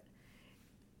won't do it.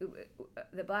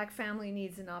 The black family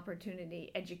needs an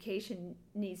opportunity. Education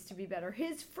needs to be better.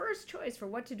 His first choice for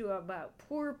what to do about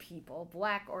poor people,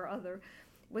 black or other,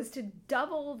 was to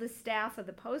double the staff of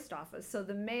the post office so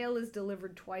the mail is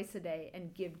delivered twice a day,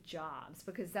 and give jobs,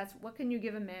 because that's what can you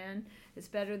give a man that's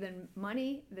better than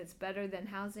money, that's better than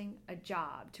housing? A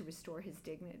job to restore his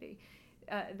dignity.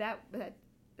 That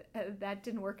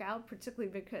didn't work out,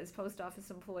 particularly because post office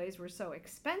employees were so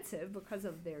expensive because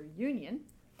of their union.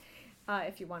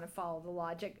 If you want to follow the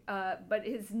logic. But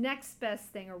his next best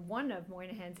thing, or one of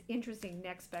Moynihan's interesting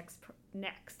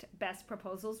next best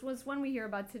proposals, was one we hear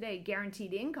about today,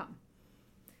 guaranteed income.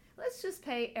 Let's just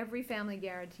pay every family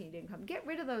guaranteed income. Get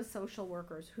rid of those social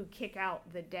workers who kick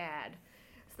out the dad.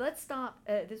 So let's stop.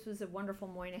 This was a wonderful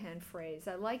Moynihan phrase.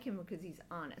 I like him because he's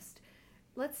honest.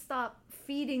 Let's stop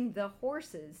feeding the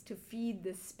horses to feed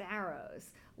the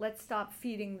sparrows. Let's stop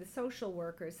feeding the social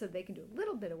workers so they can do a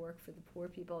little bit of work for the poor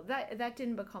people. That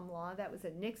didn't become law. That was a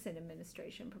Nixon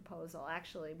administration proposal.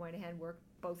 Actually, Moynihan worked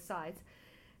both sides.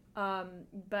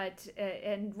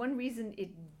 And one reason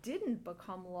it didn't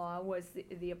become law was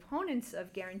the opponents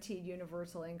of guaranteed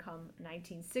universal income,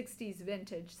 1960s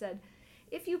vintage, said,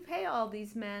 if you pay all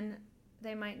these men,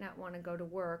 they might not want to go to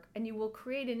work, and you will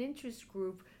create an interest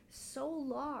group so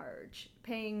large,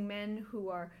 paying men who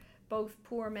are both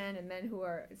poor men and men who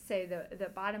are, say, the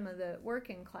bottom of the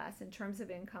working class in terms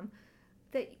of income,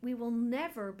 that we will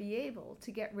never be able to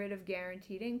get rid of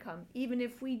guaranteed income. Even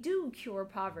if we do cure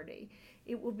poverty,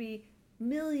 it will be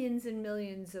millions and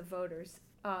millions of voters.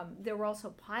 There were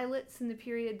also pilots in the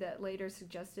period that later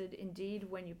suggested, indeed,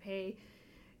 when you pay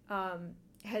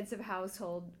heads of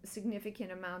household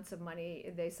significant amounts of money,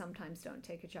 they sometimes don't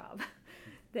take a job.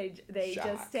 They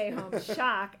just stay home.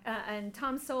 Shock. And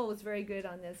Tom Sowell was very good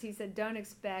on this. He said, don't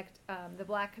expect the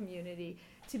black community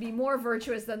to be more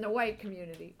virtuous than the white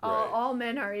community. Right. All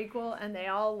men are equal, and they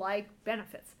all like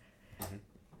benefits. Mm-hmm.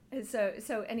 And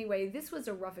so anyway, this was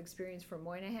a rough experience for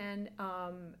Moynihan.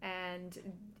 And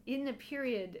in the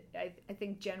period, I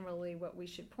think generally what we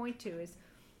should point to is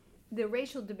the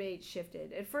racial debate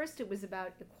shifted. At first, it was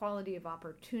about equality of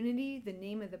opportunity. The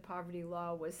name of the poverty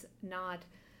law was not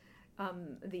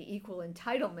the Equal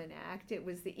Entitlement Act. It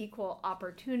was the Equal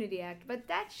Opportunity Act. But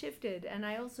that shifted, and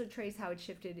I also trace how it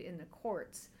shifted in the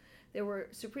courts. There were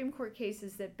Supreme Court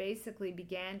cases that basically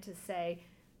began to say,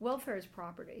 welfare is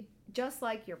property, just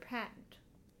like your patent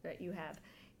that you have.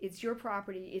 It's your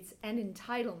property. It's an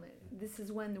entitlement. This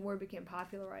is when the word became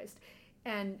popularized.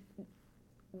 And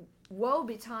woe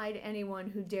betide anyone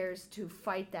who dares to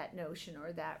fight that notion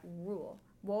or that rule.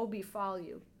 Woe befall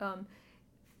you.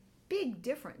 Big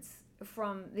difference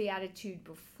from the attitude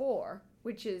before,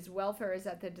 which is welfare is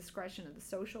at the discretion of the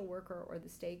social worker or the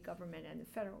state government and the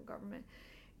federal government,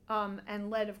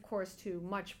 and led, of course, to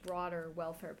much broader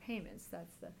welfare payments.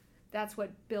 That's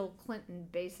what Bill Clinton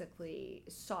basically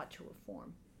sought to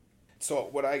reform. So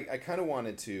what I kind of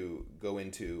wanted to go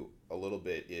into a little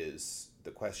bit is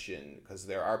the question, because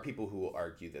there are people who will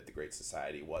argue that the Great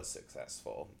Society was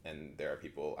successful, and there are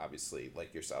people, obviously,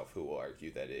 like yourself, who will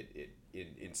argue that it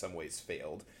in some ways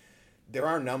failed. There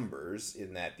are numbers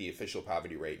in that the official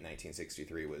poverty rate in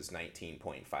 1963 was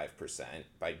 19.5%.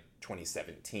 By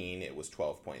 2017, it was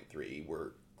 12.3%.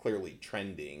 We're clearly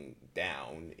trending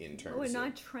down in terms of... We're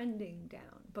not trending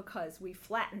down because we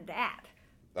flattened that.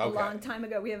 Okay. A long time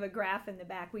ago. We have a graph in the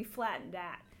back. We flattened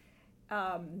that.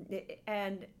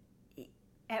 And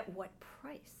at what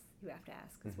price? you have to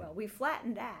ask as well. We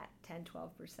flattened that 10, 12%.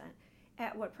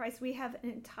 At what price? We have an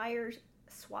entire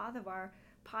swath of our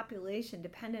population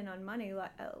dependent on money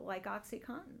like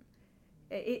OxyContin.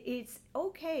 It's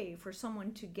okay for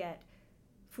someone to get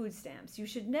food stamps. You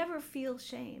should never feel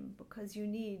shame because you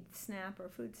need SNAP or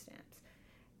food stamps.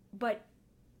 But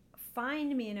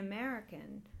find me an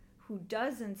American who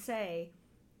doesn't say,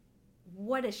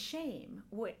 what a shame,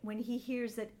 when he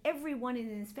hears that everyone in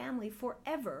his family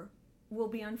forever will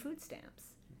be on food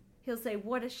stamps. He'll say,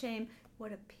 what a shame,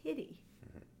 what a pity.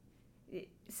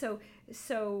 So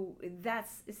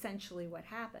that's essentially what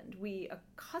happened. We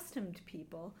accustomed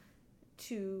people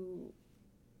to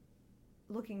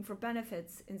looking for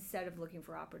benefits instead of looking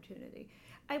for opportunity.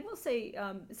 I will say,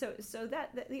 so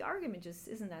that the argument just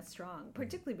isn't that strong,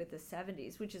 particularly with the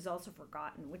 70s, which is also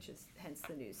forgotten, which is hence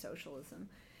the new socialism.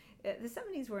 The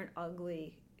 70s were an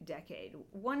ugly decade.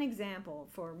 One example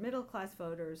for middle-class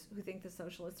voters who think the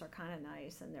socialists are kind of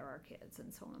nice and they're our kids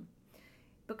and so on.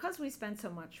 Because we spent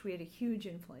so much, we had a huge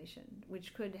inflation,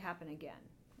 which could happen again.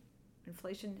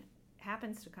 Inflation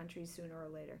happens to countries sooner or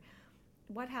later.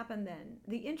 What happened then?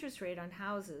 The interest rate on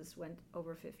houses went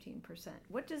over 15%.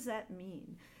 What does that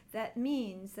mean? That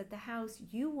means that the house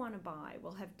you want to buy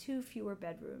will have 2 fewer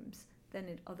bedrooms than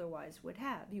it otherwise would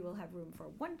have. You will have room for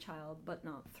 1 child, but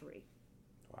not 3.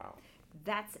 Wow.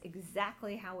 That's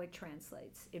exactly how it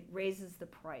translates. It raises the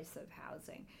price of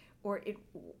housing. Or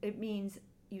it means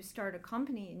you start a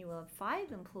company and you will have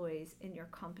 5 employees in your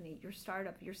company, your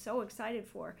startup you're so excited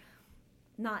for,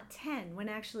 not 10, when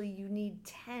actually you need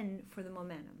 10 for the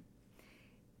momentum.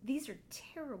 These are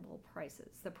terrible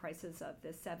prices, the prices of the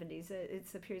 70s.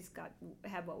 It's the period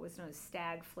had what was known as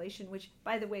stagflation, which,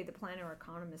 by the way, the planner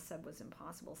economists said was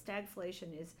impossible.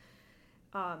 Stagflation is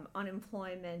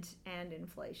unemployment and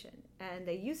inflation. And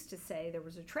they used to say there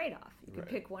was a trade-off. You could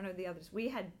pick one or the others. We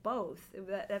had both.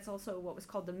 That's also what was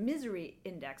called the misery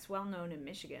index, well known in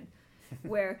Michigan,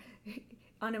 where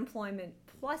unemployment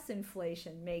plus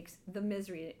inflation makes the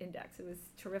misery index. It was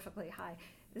terrifically high.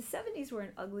 The 70s were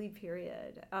an ugly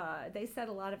period. They set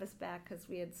a lot of us back because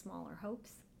we had smaller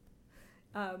hopes.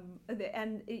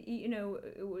 And, you know,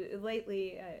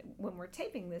 lately, when we're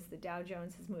taping this, the Dow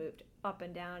Jones has moved up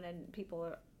and down, and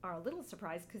people are a little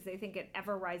surprised because they think an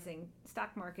ever-rising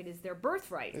stock market is their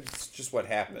birthright. It's just what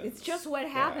happens. It's just what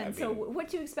happens. So what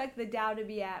do you expect the Dow to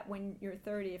be at when you're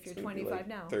 30 if you're 25 like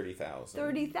now? 30,000.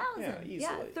 30,000. Yeah, easily.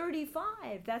 Yeah,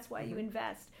 35. That's why you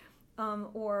invest.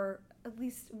 Or at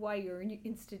least why your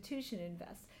institution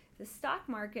invests. The stock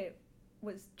market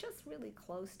was just really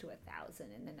close to 1,000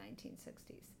 in the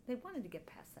 1960s. They wanted to get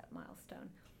past that milestone.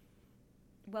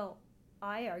 Well,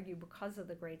 I argue because of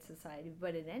the Great Society,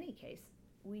 but in any case,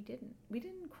 we didn't. We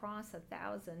didn't cross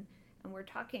 1,000, and we're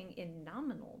talking in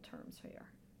nominal terms here,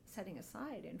 setting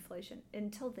aside inflation,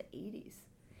 until the 80s.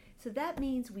 So that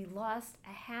means we lost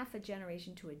a half a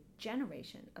generation to a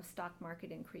generation of stock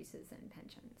market increases in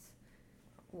pensions.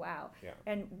 Wow. Yeah.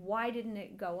 And why didn't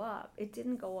it go up? It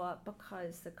didn't go up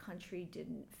because the country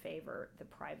didn't favor the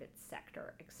private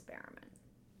sector experiment.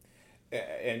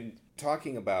 And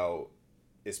talking about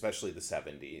especially the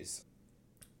 70s,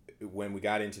 when we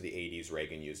got into the 80s,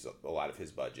 Reagan used a lot of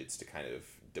his budgets to kind of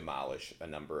demolish a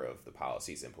number of the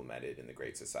policies implemented in the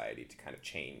Great Society to kind of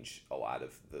change a lot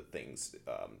of the things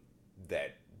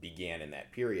that began in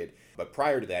that period. But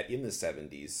prior to that, in the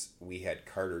 70s, we had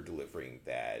Carter delivering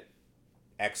that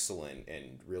excellent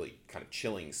and really kind of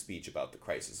chilling speech about the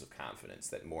crisis of confidence,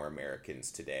 that more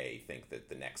Americans today think that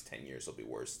the next 10 years will be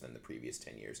worse than the previous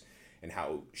 10 years, and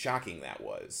how shocking that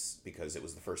was, because it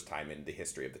was the first time in the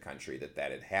history of the country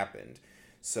that had happened.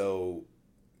 So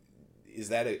is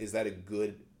that a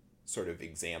good sort of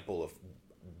example of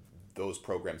those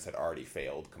programs had already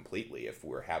failed completely if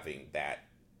we're having that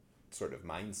sort of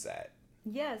mindset?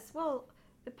 Yes, well,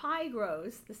 the pie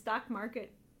grows, the stock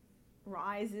market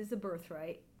rise is a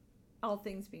birthright, all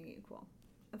things being equal.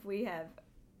 If we have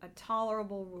a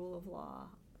tolerable rule of law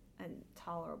and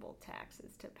tolerable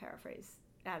taxes, to paraphrase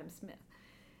Adam Smith,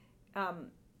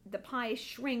 the pie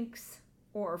shrinks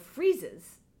or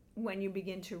freezes when you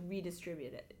begin to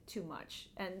redistribute it too much.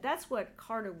 And that's what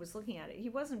Carter was looking at. He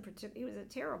wasn't he was a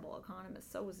terrible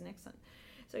economist, so was Nixon.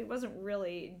 So he wasn't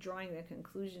really drawing the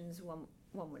conclusions one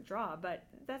would draw, but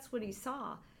that's what he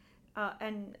saw.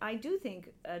 And I do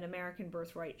think an American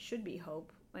birthright should be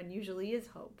hope, and usually is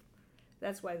hope.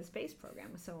 That's why the space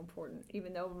program was so important,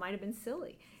 even though it might have been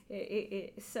silly.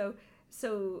 So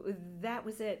that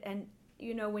was it. And,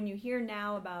 you know, when you hear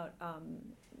now about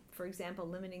for example,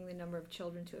 limiting the number of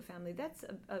children to a family. That's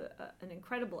an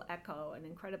incredible echo, an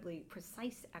incredibly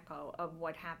precise echo of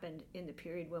what happened in the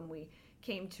period when we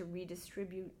came to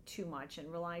redistribute too much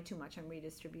and rely too much on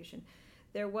redistribution.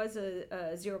 There was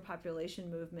a zero population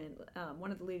movement.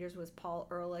 One of the leaders was Paul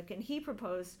Ehrlich, and he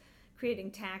proposed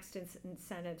creating tax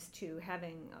incentives to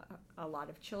having a lot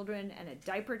of children and a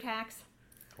diaper tax.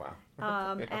 Wow.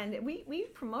 Yeah. And we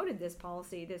promoted this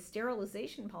policy. This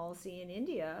sterilization policy in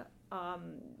India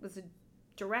was a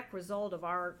direct result of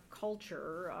our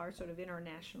culture, our sort of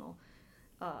international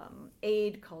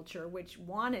aid culture, which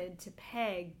wanted to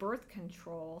peg birth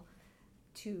control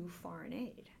to foreign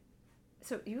aid.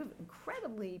 So you have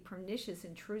incredibly pernicious,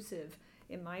 intrusive,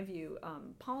 in my view,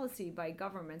 policy by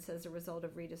governments as a result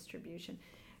of redistribution.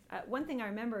 One thing I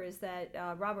remember is that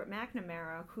Robert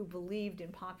McNamara, who believed in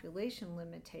population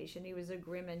limitation, he was a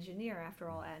grim engineer after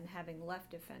all, and having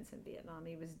left defense in Vietnam,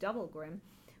 he was double grim,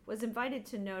 was invited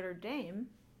to Notre Dame,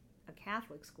 a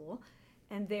Catholic school,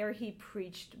 and there he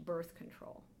preached birth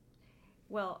control.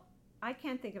 Well, I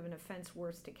can't think of an offense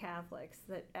worse to Catholics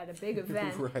that at a big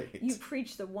event right. you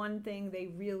preach the one thing they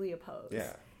really oppose.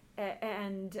 Yeah.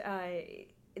 And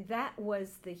that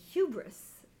was the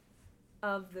hubris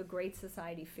of the Great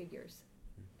Society figures.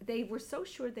 They were so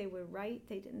sure they were right,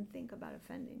 they didn't think about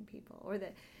offending people, or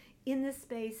that in this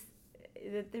space,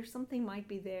 that there's something might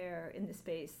be there in the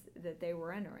space that they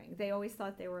were entering. They always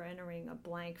thought they were entering a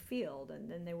blank field, and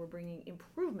then they were bringing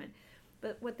improvement.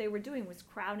 But what they were doing was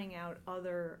crowding out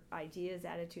other ideas,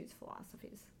 attitudes,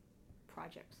 philosophies,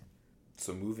 projects.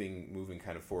 So moving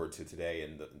kind of forward to today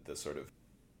and the sort of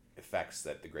effects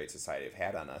that the Great Society have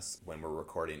had on us, when we're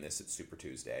recording this, it's Super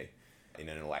Tuesday. In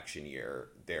an election year,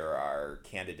 there are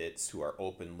candidates who are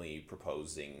openly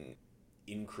proposing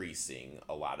increasing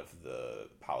a lot of the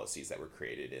policies that were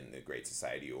created in the Great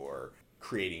Society, or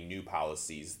creating new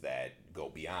policies that go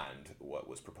beyond what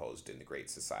was proposed in the Great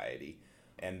Society.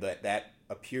 And that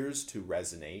appears to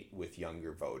resonate with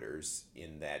younger voters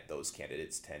in that those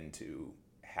candidates tend to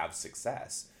have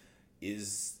success.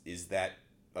 Is that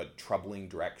a troubling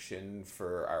direction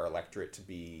for our electorate to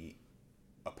be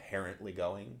apparently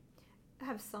going?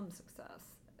 Have some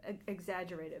success,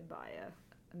 exaggerated by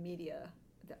a media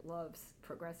that loves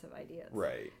progressive ideas.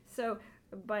 Right. So,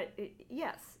 but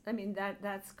yes, I mean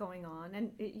that's going on,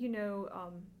 and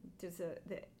there's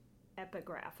the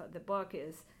epigraph of the book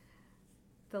is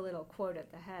the little quote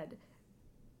at the head.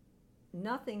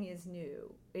 Nothing is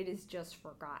new; it is just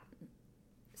forgotten.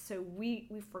 So we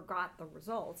forgot the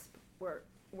results.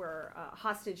 We're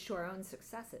hostage to our own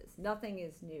successes. Nothing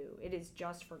is new; it is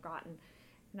just forgotten.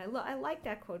 And I like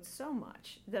that quote so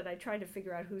much that I tried to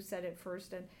figure out who said it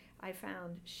first, and I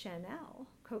found Chanel,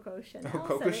 Coco Chanel.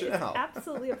 Coco Chanel. It's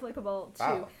absolutely applicable to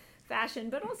Wow. fashion,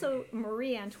 but also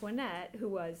Marie Antoinette, who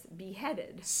was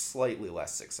beheaded. Slightly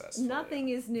less successful. Nothing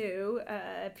is new.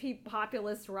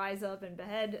 Populists rise up and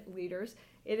behead leaders.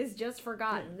 It is just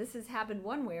forgotten. Yeah. This has happened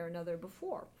one way or another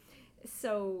before.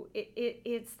 So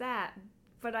it's that.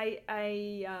 But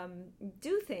I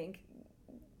do think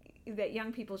that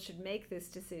young people should make this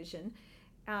decision.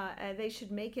 They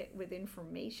should make it with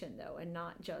information, though, and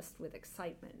not just with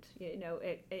excitement.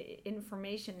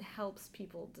 Information helps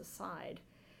people decide,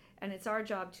 and it's our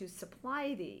job to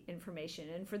supply the information.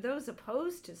 And for those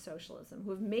opposed to socialism,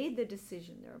 who have made the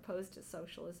decision they're opposed to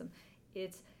socialism,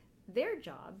 it's their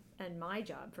job, and my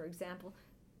job, for example,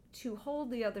 to hold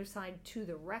the other side to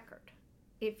the record.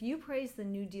 If you praise the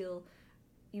New Deal,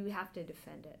 you have to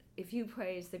defend it. If you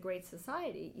praise the Great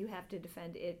Society, you have to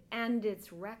defend it and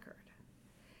its record.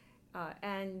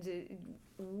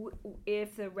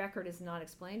 If the record is not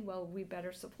explained, well, we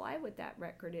better supply what that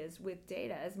record is with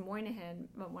data. As Moynihan,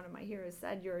 one of my heroes,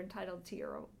 said, you're entitled to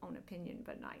your own opinion,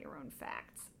 but not your own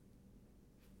facts.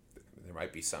 There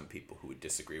might be some people who would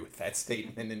disagree with that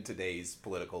statement in today's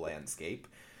political landscape.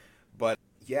 But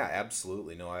yeah,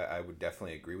 absolutely. No, I would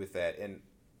definitely agree with that. And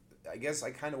I guess I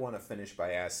kind of want to finish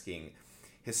by asking,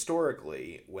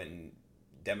 historically, when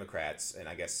Democrats, and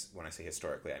I guess when I say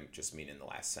historically, I just mean in the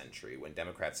last century, when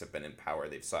Democrats have been in power,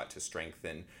 they've sought to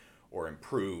strengthen or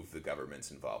improve the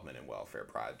government's involvement in welfare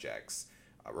projects.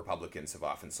 Republicans have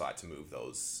often sought to move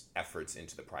those efforts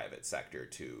into the private sector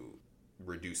to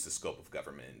reduce the scope of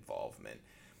government involvement.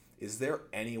 Is there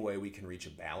any way we can reach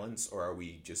a balance, or are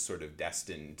we just sort of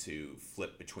destined to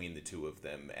flip between the two of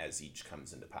them as each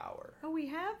comes into power? Oh, we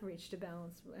have reached a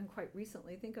balance, and quite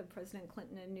recently. Think of President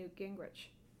Clinton and Newt Gingrich.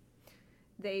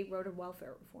 They wrote a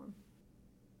welfare reform.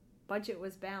 Budget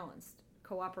was balanced,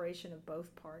 cooperation of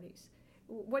both parties.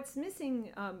 What's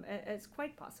missing, it's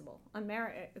quite possible.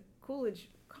 Coolidge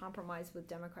compromised with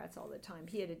Democrats all the time.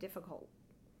 He had a difficult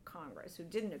Congress who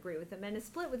didn't agree with him, and a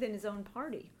split within his own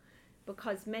party,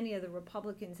 because many of the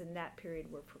Republicans in that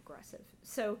period were progressive.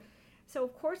 So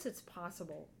of course it's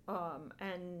possible,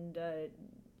 and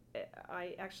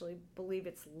I actually believe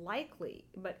it's likely,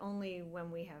 but only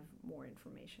when we have more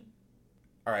information.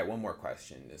 All right, one more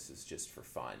question. This is just for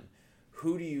fun.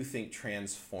 Who do you think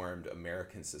transformed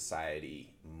American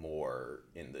society more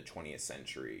in the 20th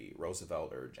century,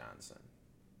 Roosevelt or Johnson?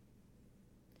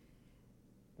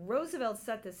 Roosevelt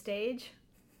set the stage.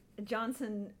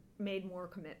 Johnson made more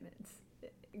commitments.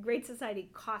 Great Society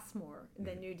costs more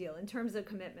than New Deal in terms of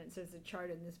commitments. There's a chart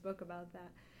in this book about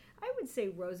that. I would say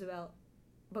Roosevelt,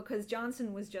 because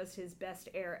Johnson was just his best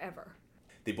heir ever.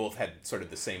 They both had sort of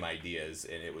the same ideas,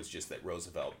 and it was just that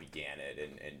Roosevelt began it,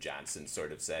 and Johnson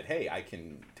sort of said, hey, I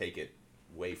can take it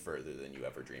way further than you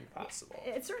ever dreamed possible.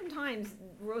 At certain times,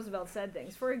 Roosevelt said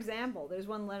things. For example, there's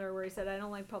one letter where he said, I don't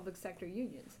like public sector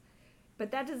unions. But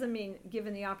that doesn't mean,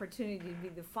 given the opportunity to be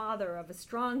the father of a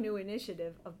strong new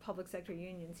initiative of public sector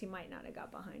unions, he might not have got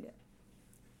behind it.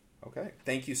 Okay.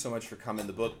 Thank you so much for coming.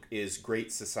 The book is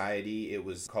Great Society. It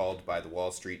was called by the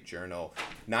Wall Street Journal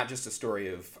not just a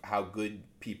story of how good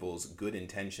people's good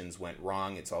intentions went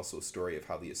wrong, it's also a story of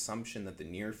how the assumption that the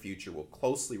near future will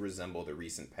closely resemble the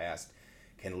recent past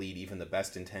can lead even the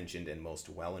best intentioned and most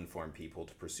well-informed people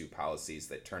to pursue policies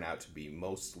that turn out to be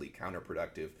mostly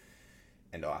counterproductive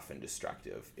and often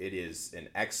destructive. It is an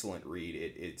excellent read.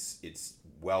 It's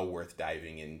well worth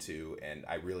diving into, and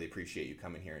I really appreciate you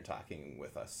coming here and talking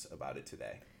with us about it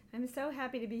today. I'm so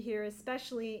happy to be here,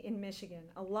 especially in Michigan.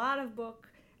 A lot of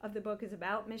the book is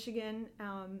about Michigan,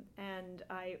 and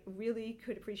I really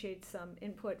could appreciate some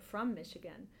input from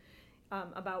Michigan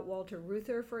about Walter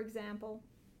Reuther, for example.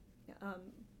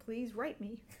 Please write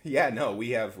me. Yeah, no,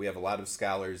 we have a lot of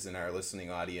scholars in our listening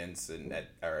audience and at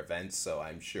our events, so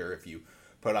I'm sure if you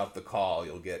put out the call,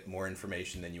 you'll get more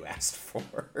information than you asked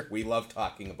for. We love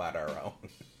talking about our own.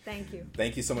 Thank you.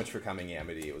 Thank you so much for coming,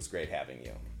 Amity. It was great having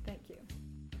you. Thank you.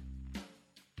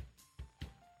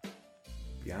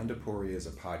 Beyond Aporia is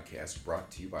a podcast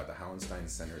brought to you by the Hauenstein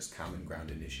Center's Common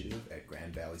Ground Initiative at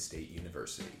Grand Valley State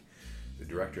University. The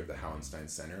director of the Hauenstein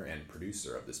Center and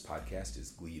producer of this podcast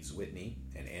is Gleaves Whitney,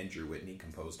 and Andrew Whitney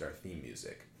composed our theme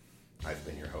music. I've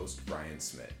been your host, Brian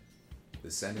Smith. The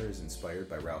center is inspired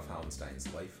by Ralph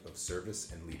Hauenstein's life of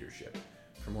service and leadership.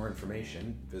 For more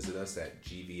information, visit us at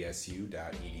gvsu.edu/hc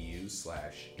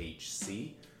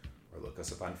or look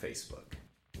us up on Facebook.